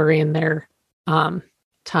recovery and their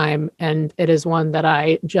time, and it is one that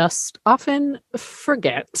I just often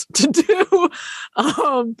forget to do.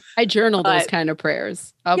 I journal those kind of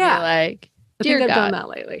prayers. I'll be like, dear God, I've done that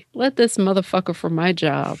lately. Let this motherfucker from my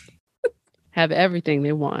job have everything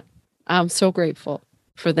they want. I'm so grateful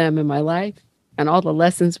for them in my life and all the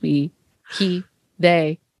lessons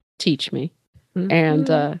they teach me. Mm-hmm.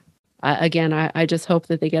 And I just hope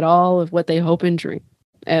that they get all of what they hope and dream.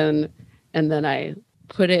 And then I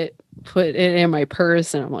put it in my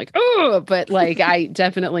purse, and I'm like, oh, but like, I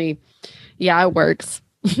definitely, it works.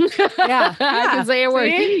 I can say it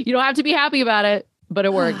works. You don't have to be happy about it, but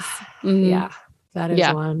it works. Mm-hmm. Yeah, that is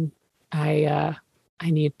one I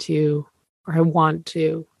need to, or I want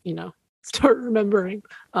to, start remembering.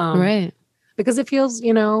 Right. Because it feels,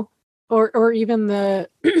 or even the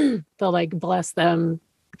like, bless them,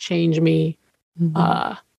 change me,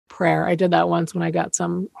 prayer. I did that once when I got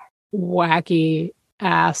some wacky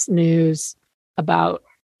ass news about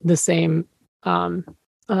the same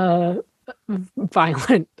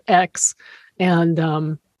violent ex, and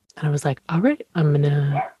I was like, all right, I'm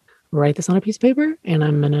gonna write this on a piece of paper, and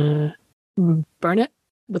I'm gonna burn it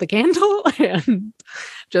with a candle and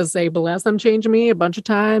just say bless them, change me a bunch of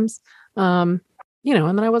times, and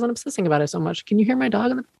then I wasn't obsessing about it so much. Can you hear my dog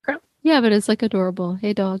in the background? Yeah, but it's like adorable.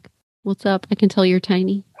 Hey dog, what's up? I can tell you're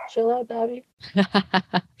tiny. Chill out, Dobby.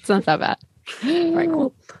 It's not that bad. All right,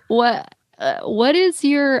 cool. What is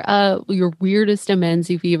your weirdest amends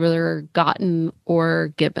you've either gotten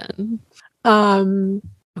or given?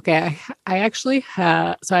 Okay, I actually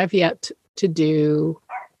have. So I've yet to do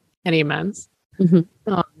any amends.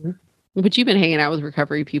 Mm-hmm. But you've been hanging out with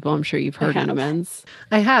recovery people. I'm sure you've heard an amends.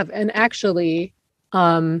 I have, and actually,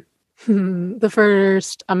 the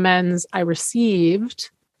first amends I received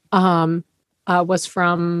was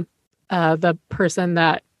from the person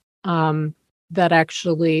that that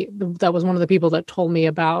was one of the people that told me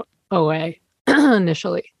about OA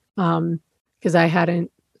initially, because I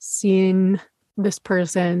hadn't seen this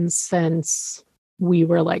person since we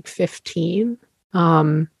were like 15,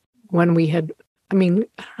 when we had, I don't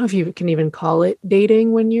know if you can even call it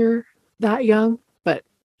dating when you're that young, but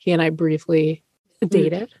he and I briefly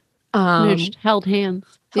dated. Smooched, held hands.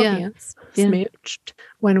 Held Yeah. hands, Yeah. smooched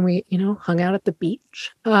when we, hung out at the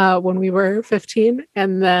beach when we were 15.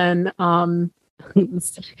 And then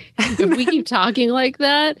If we keep talking like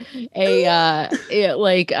that,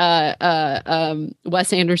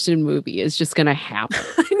 Wes Anderson movie is just gonna happen.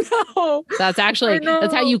 I know. That's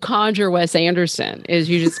how you conjure Wes Anderson, is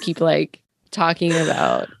you just keep like talking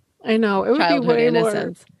about I know. It would be childhood way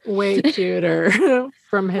innocence. way cuter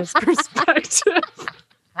from his perspective.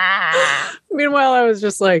 Meanwhile, I was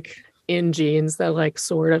just like in jeans that like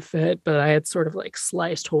sort of fit, but I had sort of like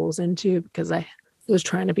sliced holes into because I was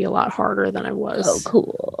trying to be a lot harder than I was. Oh,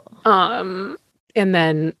 cool. And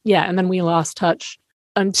then we lost touch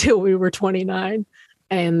until we were 29,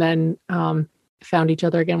 and then found each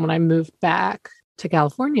other again when I moved back to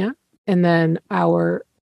California. And then our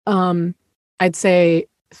I'd say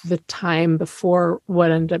the time before what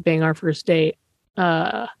ended up being our first date,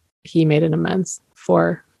 he made an amends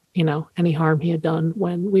for any harm he had done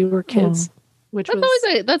when we were kids. Which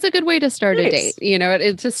That's a good way to start nice. a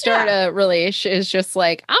date. To start a relationship is just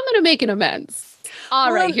like, I'm going to make an amends.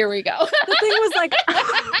 All right, here we go. The thing was like,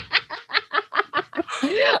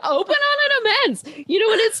 open on an amends.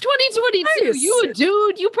 It's 2022. Nice. You a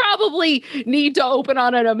dude, you probably need to open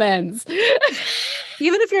on an amends.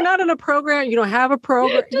 even if you're not in a program, you don't have a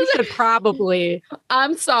program, you should probably.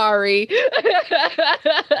 I'm sorry.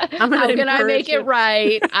 How can I make it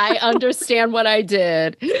right? I understand what I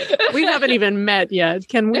did. We haven't even met yet.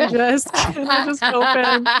 Can I just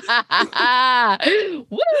open?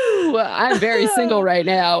 Woo! I'm very single right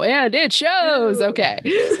now, and it shows. Okay.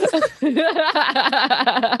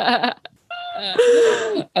 I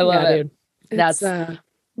love it. Dude.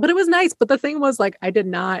 But it was nice. But the thing was, like, I did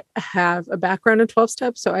not have a background in 12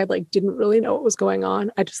 steps, so I didn't really know what was going on.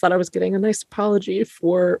 I just thought I was getting a nice apology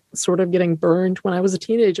for sort of getting burned when I was a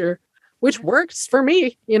teenager, which works for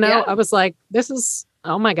me. Yeah. I was like, this is,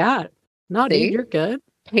 oh my God. No, dude, you're good.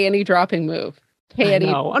 Panty dropping move.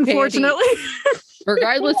 Unfortunately.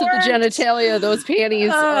 Regardless of the genitalia, those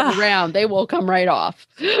panties are around. They will come right off.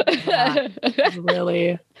 Yeah,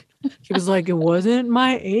 really. He was like, it wasn't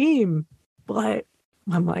my aim, but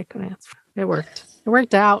I'm like, it worked. It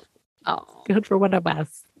worked out. Oh, good for what it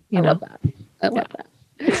was. I love that. I love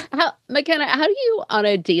that. McKenna, how do you on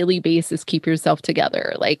a daily basis keep yourself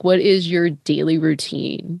together? Like, what is your daily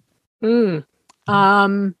routine? It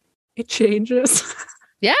changes.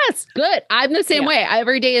 Yes, good. I'm the same way.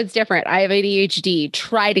 Every day is different. I have ADHD.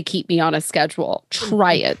 Try to keep me on a schedule.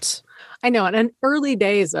 Try it. I know. And in early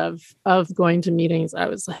days of going to meetings, I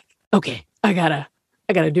was like, okay, I gotta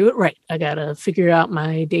do it right. I gotta figure out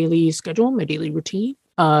my daily schedule, my daily routine,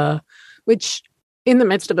 which in the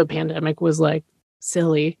midst of a pandemic was like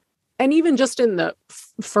silly. And even just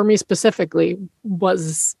for me specifically,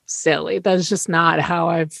 was silly. That's just not how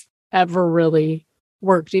I've ever really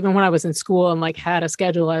worked. Even when I was in school and like had a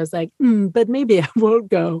schedule, I was like, but maybe I won't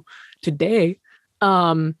go today.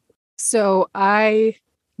 But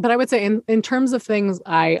I would say in terms of things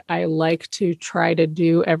I like to try to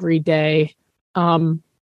do every day,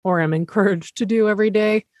 or am encouraged to do every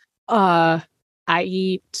day. I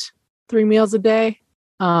eat 3 meals a day,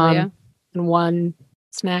 and one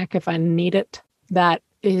snack if I need it. That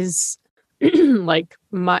is like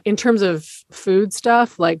in terms of food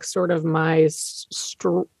stuff, like sort of my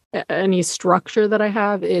any structure that I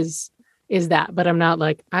have is that, but I'm not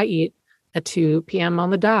like I eat at 2 p.m. on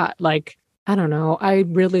the dot. Like, I don't know. I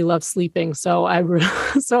really love sleeping. So I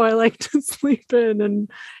like to sleep in and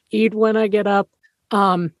eat when I get up.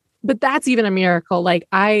 But that's even a miracle. Like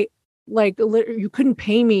you couldn't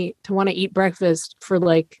pay me to want to eat breakfast for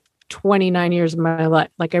like 29 years of my life.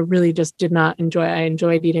 Like I really just did not enjoy it. I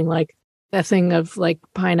enjoyed eating like a thing of like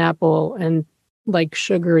pineapple and like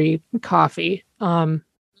sugary coffee. And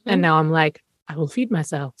now I'm like, I will feed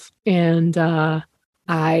myself. And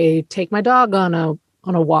I take my dog on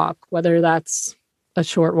a walk, whether that's a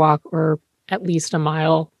short walk or at least a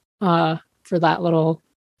mile for that little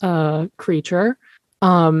creature,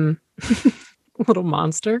 little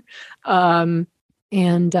monster.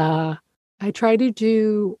 And I try to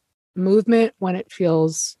do movement when it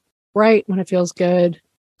feels right, when it feels good.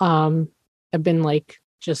 I've been like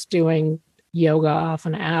just doing yoga off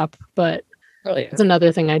an app, but it's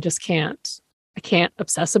another thing I just can't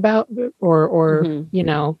obsess about or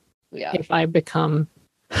if I become,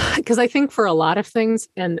 because I think for a lot of things,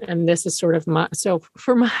 and this is sort of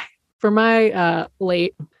for my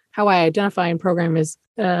late, how I identify and program is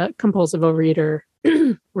compulsive overeater,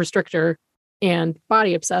 restrictor, and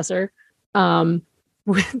body obsessor,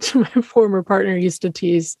 which my former partner used to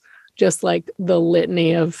tease just like the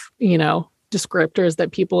litany of, descriptors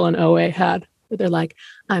that people in OA had. Where they're like,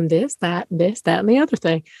 I'm this, that, and the other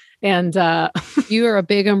thing. And you are a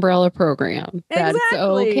big umbrella program. That's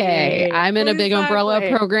okay. I'm in a big umbrella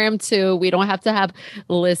program too. We don't have to have,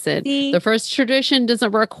 listen, the first tradition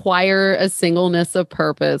doesn't require a singleness of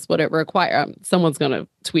purpose. What it requires, someone's going to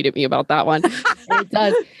tweet at me about that one.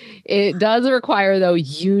 It does require though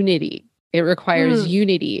unity. It requires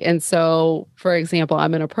unity. And so, for example,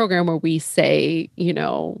 I'm in a program where we say,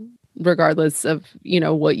 regardless of,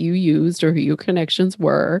 what you used or who your connections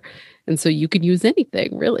were. And so you could use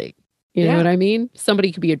anything, really. You know what I mean?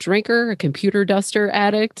 Somebody could be a drinker, a computer duster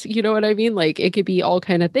addict. You know what I mean? Like it could be all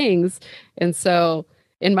kind of things. And so,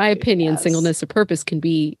 in my opinion, singleness of purpose can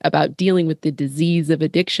be about dealing with the disease of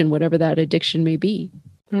addiction, whatever that addiction may be.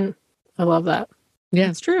 I love that. Yeah,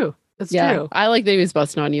 it's true. It's true. I like that he was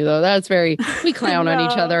busting on you, though. That's very, we clown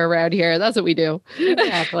on each other around here. That's what we do.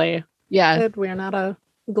 Exactly. Yeah. We're not a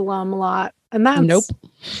glum lot. And that's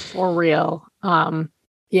for real.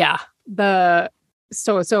 Yeah. I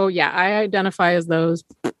identify as those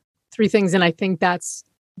three things. And I think that's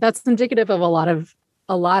indicative of a lot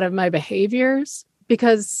of my behaviors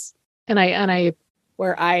because,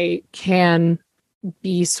 where I can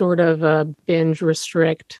be sort of a binge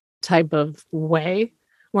restrict type of way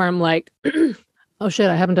where I'm like, oh shit,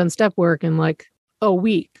 I haven't done step work in like a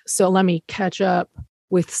week. So let me catch up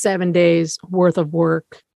with 7 days worth of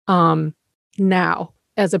work now,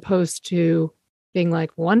 as opposed to being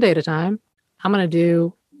like one day at a time. I'm going to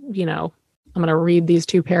do, I'm going to read these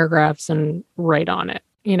 2 paragraphs and write on it,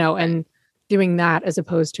 and doing that as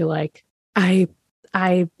opposed to like, I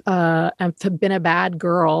have been a bad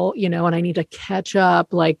girl, and I need to catch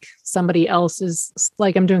up like somebody else is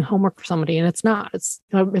like I'm doing homework for somebody and it's not,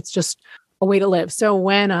 it's just a way to live. So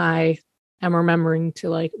when I am remembering to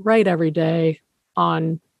like write every day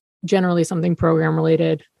on generally something program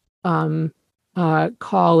related,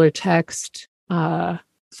 call or text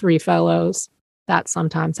 3 fellows, that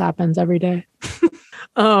sometimes happens every day.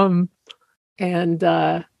 And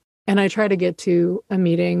I try to get to a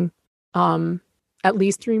meeting, at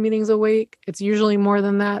least 3 meetings a week. It's usually more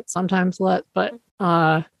than that, sometimes less, but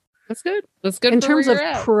that's good. That's good. In terms of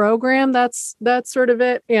program, that's sort of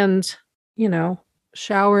it. And,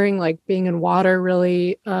 showering, like being in water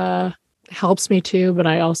really helps me too, but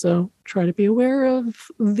I also try to be aware of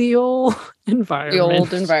the old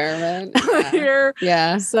environment. Here.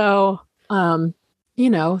 Yeah. So,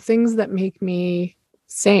 things that make me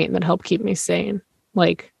sane, that help keep me sane,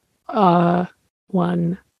 like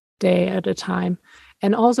one day at a time,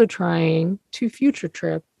 and also trying to future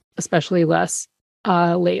trip, especially less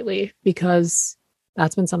lately, because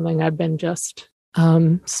that's been something I've been just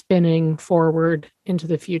spinning forward into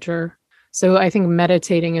the future. So I think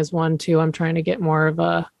meditating is one too. I'm trying to get more of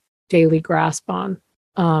a daily grasp on.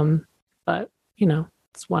 But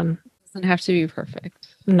it's one. Doesn't have to be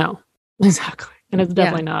perfect. No, exactly. And it's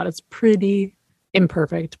definitely not. It's pretty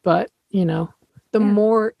imperfect, but the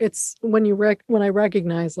more it's when I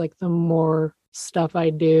recognize like the more stuff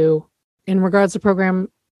I do in regards to program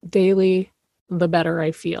daily, the better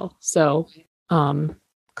I feel. So,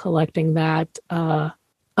 collecting that,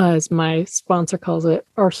 as my sponsor calls it,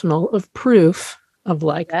 arsenal of proof of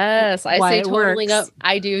like, yes, I say totaling up.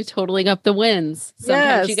 I do totaling up the wins.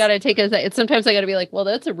 Sometimes you got to take sometimes I got to be like, well,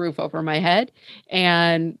 that's a roof over my head.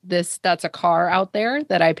 And that's a car out there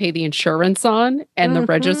that I pay the insurance on and the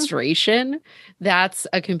registration. That's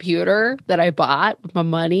a computer that I bought with my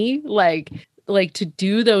money. Like to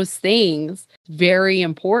do those things, very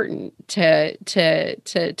important to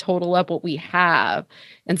total up what we have.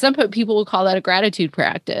 And some people will call that a gratitude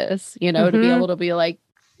practice, to be able to be like,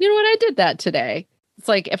 you know what, I did that today. It's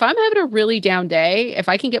like, if I'm having a really down day, if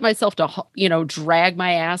I can get myself to, drag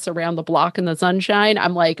my ass around the block in the sunshine,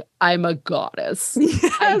 I'm like, I'm a goddess.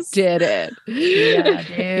 Yes. I did it.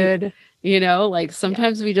 Yeah, dude.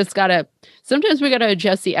 Sometimes we gotta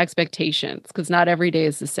adjust the expectations because not every day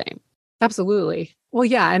is the same. Absolutely. Well,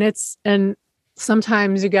 yeah. And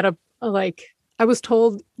sometimes you gotta I was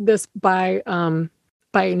told this by a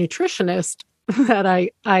nutritionist that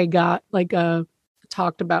I got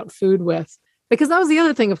talked about food with, because that was the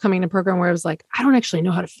other thing of coming to a program where I was like, I don't actually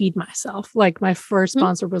know how to feed myself. Like my first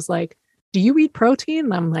sponsor was like, do you eat protein?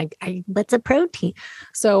 And I'm like, what's a protein?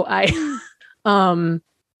 So I, and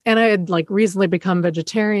I had recently become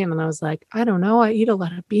vegetarian and I was like, I don't know. I eat a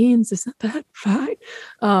lot of beans. Isn't that fine?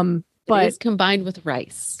 But it's combined with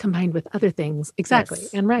rice. Combined with other things. Exactly.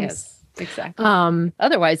 Yes. And rice. Yes, exactly.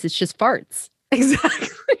 Otherwise it's just farts.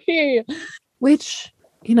 Exactly. Which,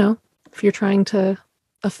 if you're trying to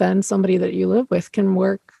offend somebody that you live with, can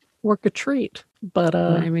work work a treat. But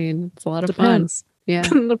I mean, it's a lot of fun. depends. Yeah.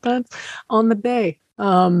 Depends on the day.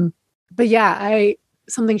 But yeah,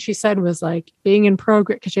 something she said was like being in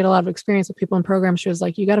program, because she had a lot of experience with people in programs. She was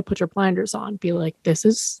like, you got to put your blinders on, be like, this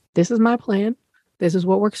is my plan. This is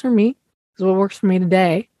what works for me. This is what works for me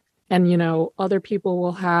today. And, you know, other people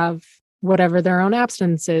will have whatever their own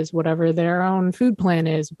abstinence is, whatever their own food plan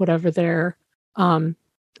is, whatever their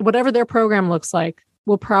program looks like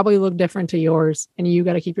will probably look different to yours. And you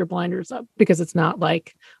got to keep your blinders up, because it's not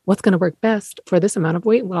like what's going to work best for this amount of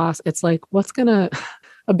weight loss. It's like what's going to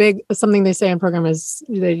something they say in program is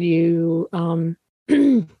that you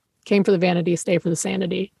came for the vanity, stay for the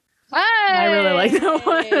sanity. Hey! I really like that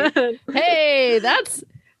one. Hey, that's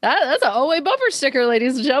an OA bumper sticker,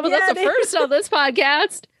 ladies and gentlemen. That's the first on this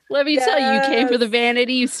podcast. Let me tell you, you came for the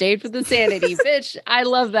vanity, you stayed for the sanity. Bitch, I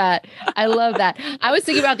love that. I love that. I was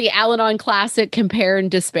thinking about the Al-Anon classic, Compare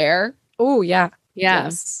and Despair. Oh, yeah. Yeah.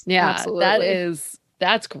 Yes, yeah. absolutely.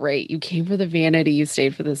 That's great. You came for the vanity, you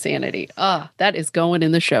stayed for the sanity. Oh, that is going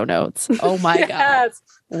in the show notes. Oh my Yes.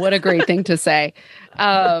 God. What a great thing to say.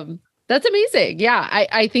 That's amazing. Yeah.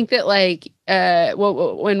 I think that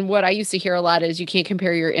when what I used to hear a lot is you can't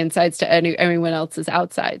compare your insides to anyone else's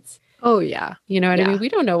outsides. Oh, yeah. You know what I mean? We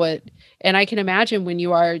don't know what, and I can imagine when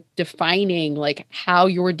you are defining like how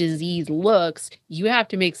your disease looks, you have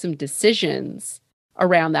to make some decisions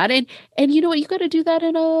around that. And you know what? You got to do that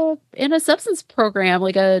in a substance program,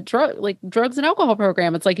 like drugs and alcohol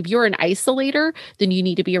program. It's like, if you're an isolator, then you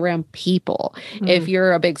need to be around people. If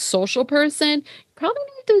you're a big social person, you probably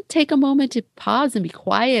need to take a moment to pause and be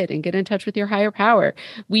quiet and get in touch with your higher power.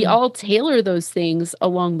 We all tailor those things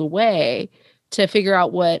along the way to figure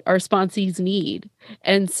out what our sponsees need.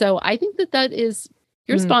 And so I think that is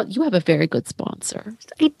your you have a very good sponsor.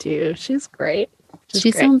 I do. She's great.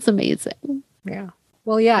 She sounds amazing. Yeah.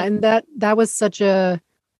 Well, yeah. And that was such a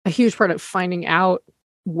huge part of finding out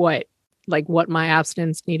what my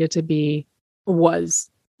abstinence needed to be was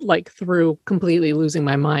like, through completely losing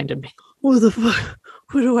my mind and being, what the fuck?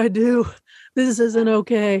 What do I do? This isn't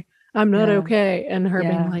okay. I'm not okay. And her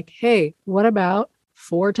being like, hey, what about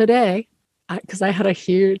for today? Because I had a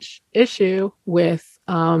huge issue with,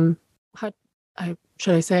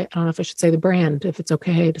 should I say, I don't know if I should say the brand, if it's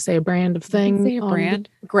okay to say a brand of thing. Say a brand.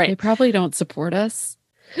 Great. They probably don't support us.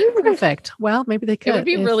 Perfect. Well, maybe they could. It would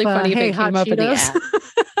be really funny if they came up in the app.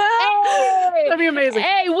 Hey, that'd be amazing.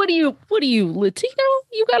 Hey, what are you, Latino?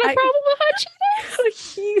 You got a problem with hot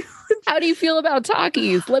Cheetos? How do you feel about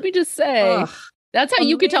Takis? Let me just say, that's how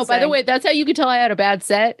you could tell. By the way, that's how you could tell I had a bad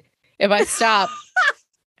set. If I stop,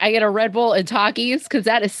 I get a Red Bull and Takis, because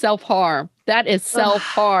that is self-harm. That is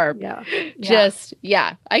self-harm. Yeah.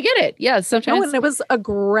 I get it. Yeah. Sometimes. And it was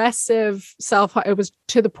aggressive self-harm. It was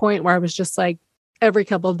to the point where I was just like, every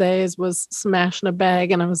couple of days was smashing a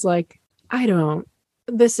bag. And I was like,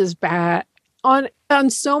 this is bad on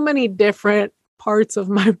so many different parts of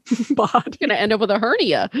my body. You're going to end up with a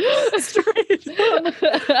hernia. Straight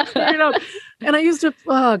up. And I used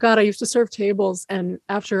to serve tables, and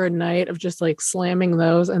after a night of just like slamming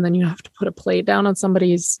those, and then you have to put a plate down on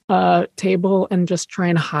somebody's table and just try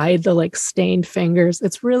and hide the like stained fingers.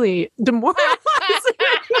 It's really demoralizing.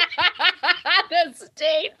 The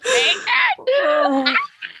stained fingers.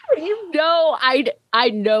 You know, I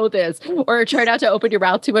know this. Or try not to open your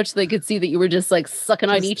mouth too much so they could see that you were just like sucking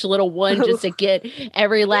on each little one just to get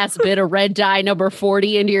every last bit of red dye number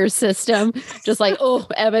 40 into your system. Just like, oh,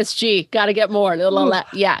 MSG, gotta get more.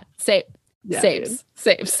 Yeah, saves.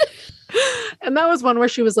 And that was one where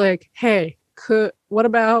she was like, hey, what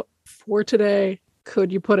about for today?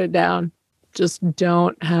 Could you put it down? Just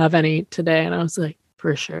don't have any today. And I was like,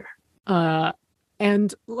 for sure.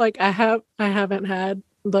 And like I haven't had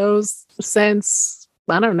those since,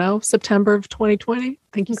 I don't know, September of 2020.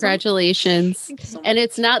 Thank you. Congratulations. So much. And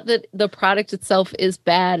it's not that the product itself is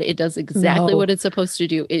bad. It does exactly what it's supposed to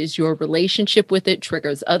do. It is your relationship with it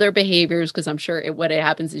triggers other behaviors, because I'm sure what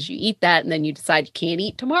happens is you eat that and then you decide you can't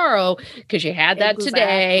eat tomorrow because you had that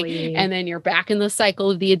today. And then you're back in the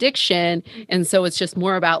cycle of the addiction. And so it's just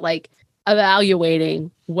more about like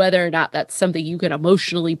evaluating whether or not that's something you can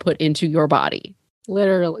emotionally put into your body.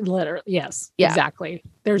 Literally. Yes, exactly.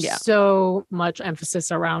 There's so much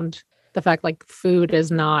emphasis around the fact like food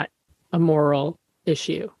is not a moral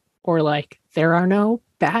issue, or like there are no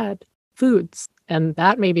bad foods. And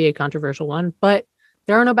that may be a controversial one, but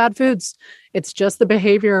there are no bad foods. It's just the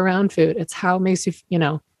behavior around food. It's how it makes you,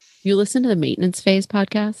 You listen to the Maintenance Phase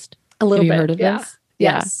podcast? A little bit. Have you heard of this?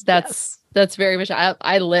 Yes. That's very much,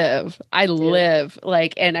 I live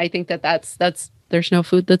like, and I think that's there's no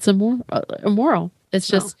food that's immoral. It's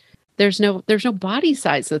just, there's no body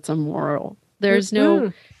size that's immoral. There's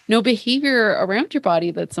no no behavior around your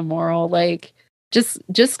body that's immoral. Like just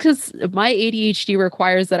because my ADHD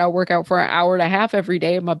requires that I work out for an hour and a half every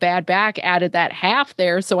day, and my bad back added that half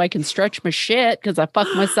there so I can stretch my shit because I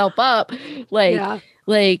fucked myself up.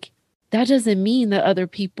 Like that doesn't mean that other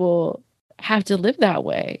people have to live that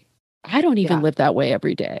way. I don't even live that way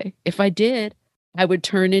every day. If I did, I would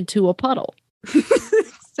turn into a puddle.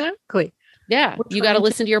 Exactly. Yeah, you got to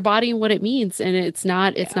listen to your body and what it means, and it's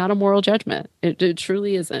not a moral judgment. It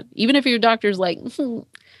truly isn't. Even if your doctor's like, no,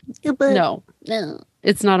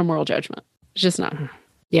 it's not a moral judgment. It's just not.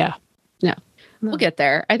 Yeah. No. We'll get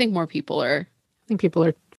there. I think more people are. I think people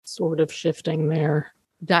are sort of shifting their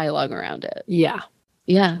dialogue around it. Yeah.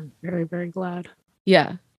 Yeah. I'm very, very glad.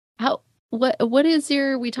 Yeah. What is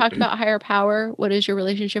we talked about higher power. What is your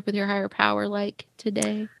relationship with your higher power like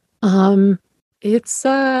today? It's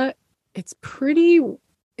still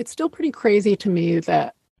pretty crazy to me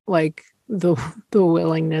that like the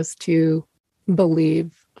willingness to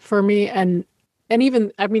believe for me and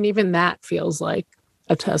even that feels like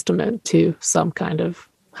a testament to some kind of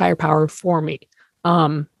higher power for me.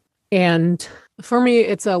 And for me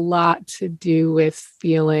it's a lot to do with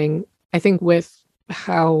feeling, I think with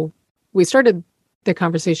how we started the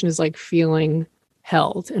conversation is like feeling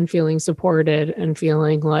held and feeling supported and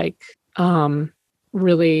feeling like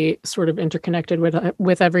really sort of interconnected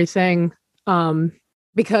with everything.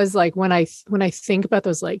 Because like when I think about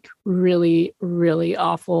those like really, really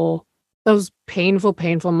awful, those painful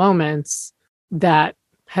moments that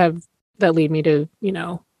lead me to,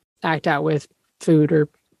 act out with food or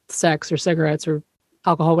sex or cigarettes or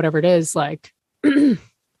alcohol, whatever it is, like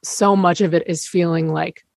so much of it is feeling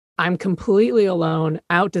like I'm completely alone,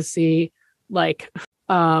 out to sea, like,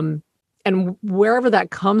 and wherever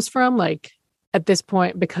that comes from, like, at this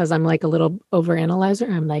point, because I'm like a little overanalyzer,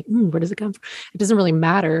 I'm like, where does it come from? It doesn't really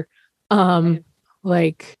matter.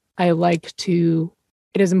 Like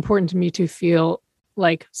it is important to me to feel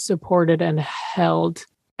like supported and held.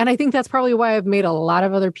 And I think that's probably why I've made a lot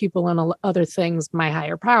of other people and other things my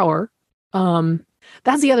higher power.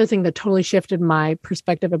 That's the other thing that totally shifted my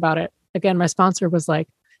perspective about it. Again, my sponsor was like,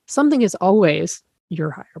 something is always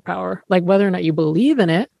your higher power, like whether or not you believe in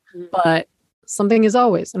it, but something is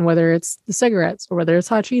always, and whether it's the cigarettes or whether it's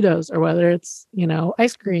hot Cheetos or whether it's,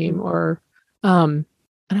 ice cream or, and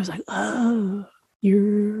I was like, oh,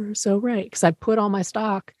 you're so right. Cause I put all my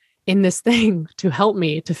stock in this thing to help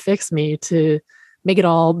me, to fix me, to make it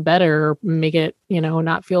all better, make it,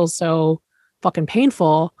 not feel so fucking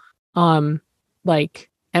painful.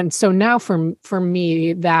 And so now for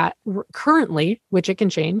me that currently, which it can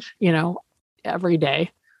change, every day,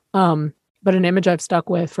 but an image I've stuck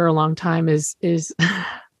with for a long time is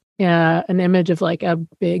an image of like a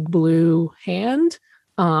big blue hand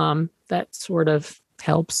that sort of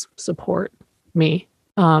helps support me.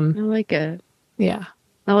 I like it. Yeah.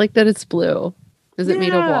 I like that it's blue. Is it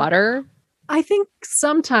made of water? I think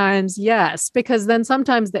sometimes, yes, because then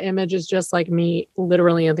sometimes the image is just like me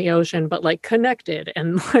literally in the ocean, but like connected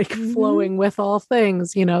and like flowing with all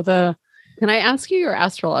things, Can I ask you your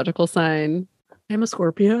astrological sign? I'm a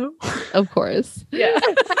Scorpio. Of course. Yeah.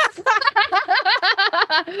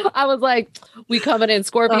 I was like, we coming in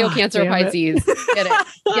Scorpio, Cancer, Pisces.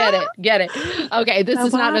 Get it. Okay, this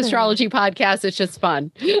is not an astrology podcast. It's just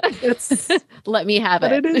fun. Let me have it.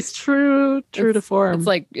 But it is true to form. It's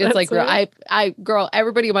like girl,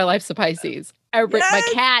 everybody in my life's a Pisces. My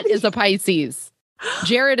cat is a Pisces.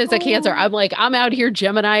 Jared is a Cancer. I'm like, I'm out here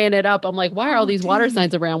Gemini-ing it up. I'm like, why are all these water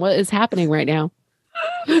signs around? What is happening right now?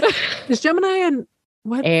 Is Gemini and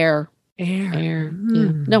what? Air. Yeah.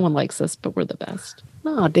 No one likes us, but we're the best.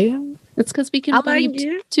 Oh, damn. It's because we can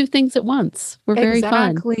believe two things at once. We're very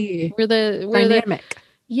fun. We're the dynamic.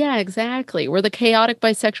 Yeah, exactly. We're the chaotic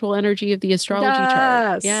bisexual energy of the astrology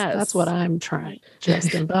chart. Yes. That's what I'm trying.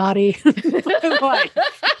 Just embody.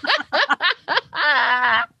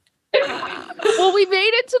 Well, we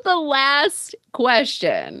made it to the last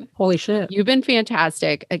question. Holy shit. You've been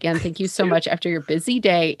fantastic. Again, thank you so much after your busy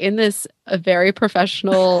day in this very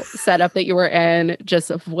professional setup that you were in, just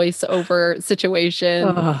a voiceover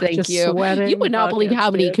situation. Thank you. You would not believe how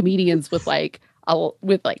many comedians with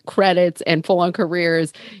credits and full-on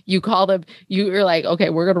careers, you call them, you're like, okay,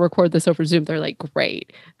 we're going to record this over Zoom. They're like,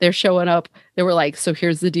 great. They're showing up. They were like, so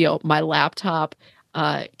here's the deal. My laptop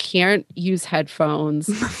can't use headphones.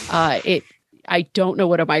 I don't know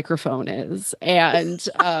what a microphone is. And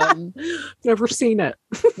never seen it.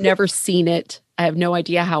 Never seen it. I have no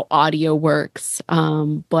idea how audio works.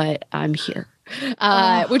 But I'm here.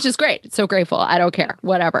 Which is great. So grateful. I don't care.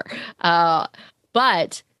 Whatever.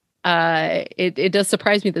 But it does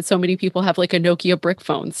surprise me that so many people have like a Nokia brick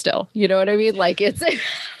phone still. You know what I mean? Like it's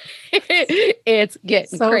It's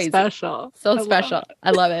getting So crazy. special. So special.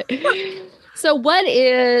 I love it. So what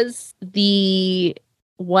is the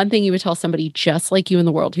one thing you would tell somebody just like you in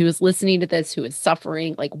the world who is listening to this, who is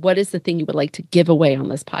suffering? Like, what is the thing you would like to give away on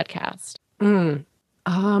this podcast?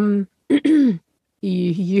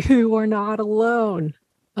 You are not alone.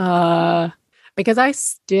 Because I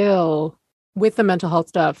still, with the mental health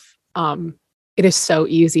stuff, it is so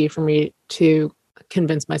easy for me to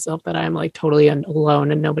convince myself that I'm like totally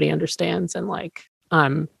alone and nobody understands. And like,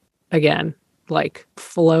 I'm again, like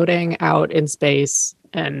floating out in space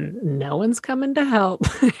and no one's coming to help.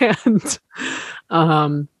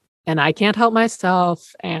 And I can't help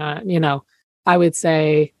myself. And, I would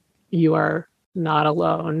say you are not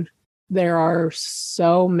alone. There are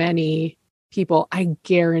so many people, I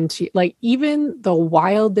guarantee, like even the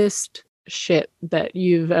wildest shit that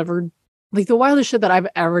you've ever, like the wildest shit that I've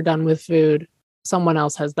ever done with food, someone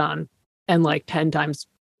else has done, and like 10 times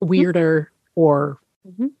weirder or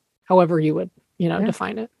however you would,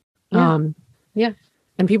 define it. Yeah.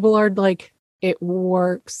 And people are like, it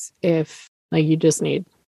works if like you just need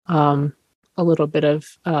a little bit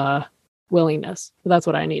of willingness. That's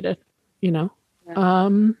what I needed, Yeah.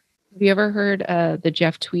 Have you ever heard the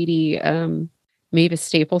Jeff Tweedy Mavis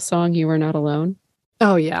Staples song, You Are Not Alone?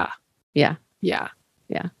 Oh, yeah. Yeah. Yeah.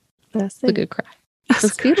 Yeah. That's It's a good cry.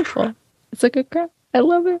 It's beautiful. It's a good cry. I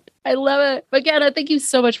love it. I love it. Again, thank you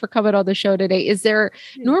so much for coming on the show today. Is there,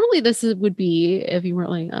 normally this would be if you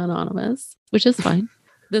weren't like anonymous, which is fine.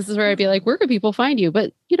 This is where I'd be like, where can people find you?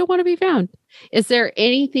 But you don't want to be found. Is there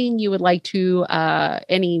anything you would like to,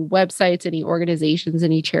 any websites, any organizations,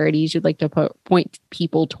 any charities you'd like to point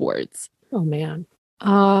people towards? Oh, man.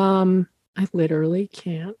 I literally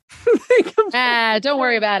can't think of don't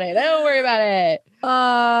worry about it. Don't worry about it.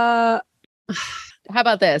 How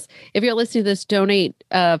about this? If you're listening to this, donate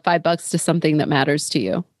 $5 to something that matters to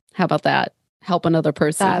you. How about that? Help another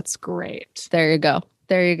person. That's great. There you go.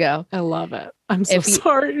 There you go. I love it. I'm so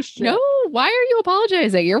sorry. Shit. No, why are you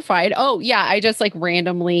apologizing? You're fine. Oh, yeah. I just like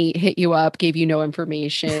randomly hit you up, gave you no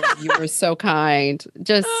information. You were so kind.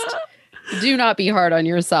 Just do not be hard on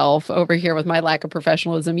yourself over here with my lack of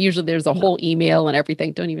professionalism. Usually there's a whole email and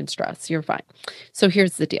everything. Don't even stress. You're fine. So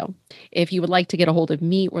here's the deal. If you would like to get a hold of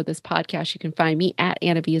me or this podcast, you can find me at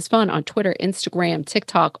Anna V is Fun on Twitter, Instagram,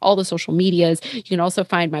 TikTok, all the social medias. You can also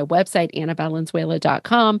find my website,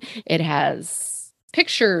 annavalenzuela.com. It has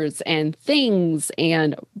pictures and things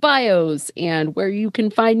and bios and where you can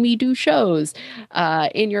find me do shows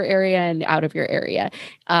in your area and out of your area,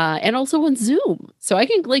 and also on Zoom, so I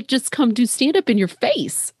can like just come do stand up in your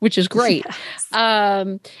face, which is great. Yes.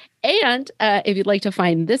 And if you'd like to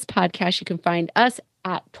find this podcast, you can find us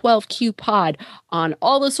at 12Q Pod on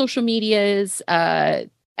all the social medias,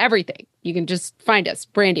 everything. You can just find us.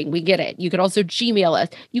 Branding, we get it. You could also Gmail us.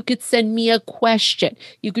 You could send me a question.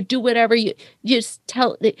 You could do whatever you just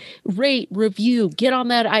rate, review, get on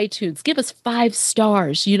that iTunes, give us 5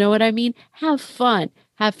 stars. You know what I mean? Have fun.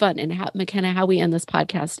 Have fun. And McKenna, how we end this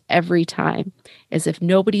podcast every time is if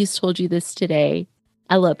nobody's told you this today,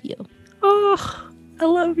 I love you. Oh, I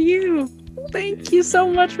love you. Thank you so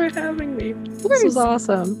much for having me. This was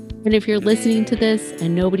awesome. And if you're listening to this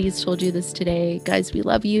and nobody's told you this today, guys, we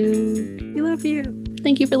love you. We love you.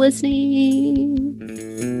 Thank you for listening.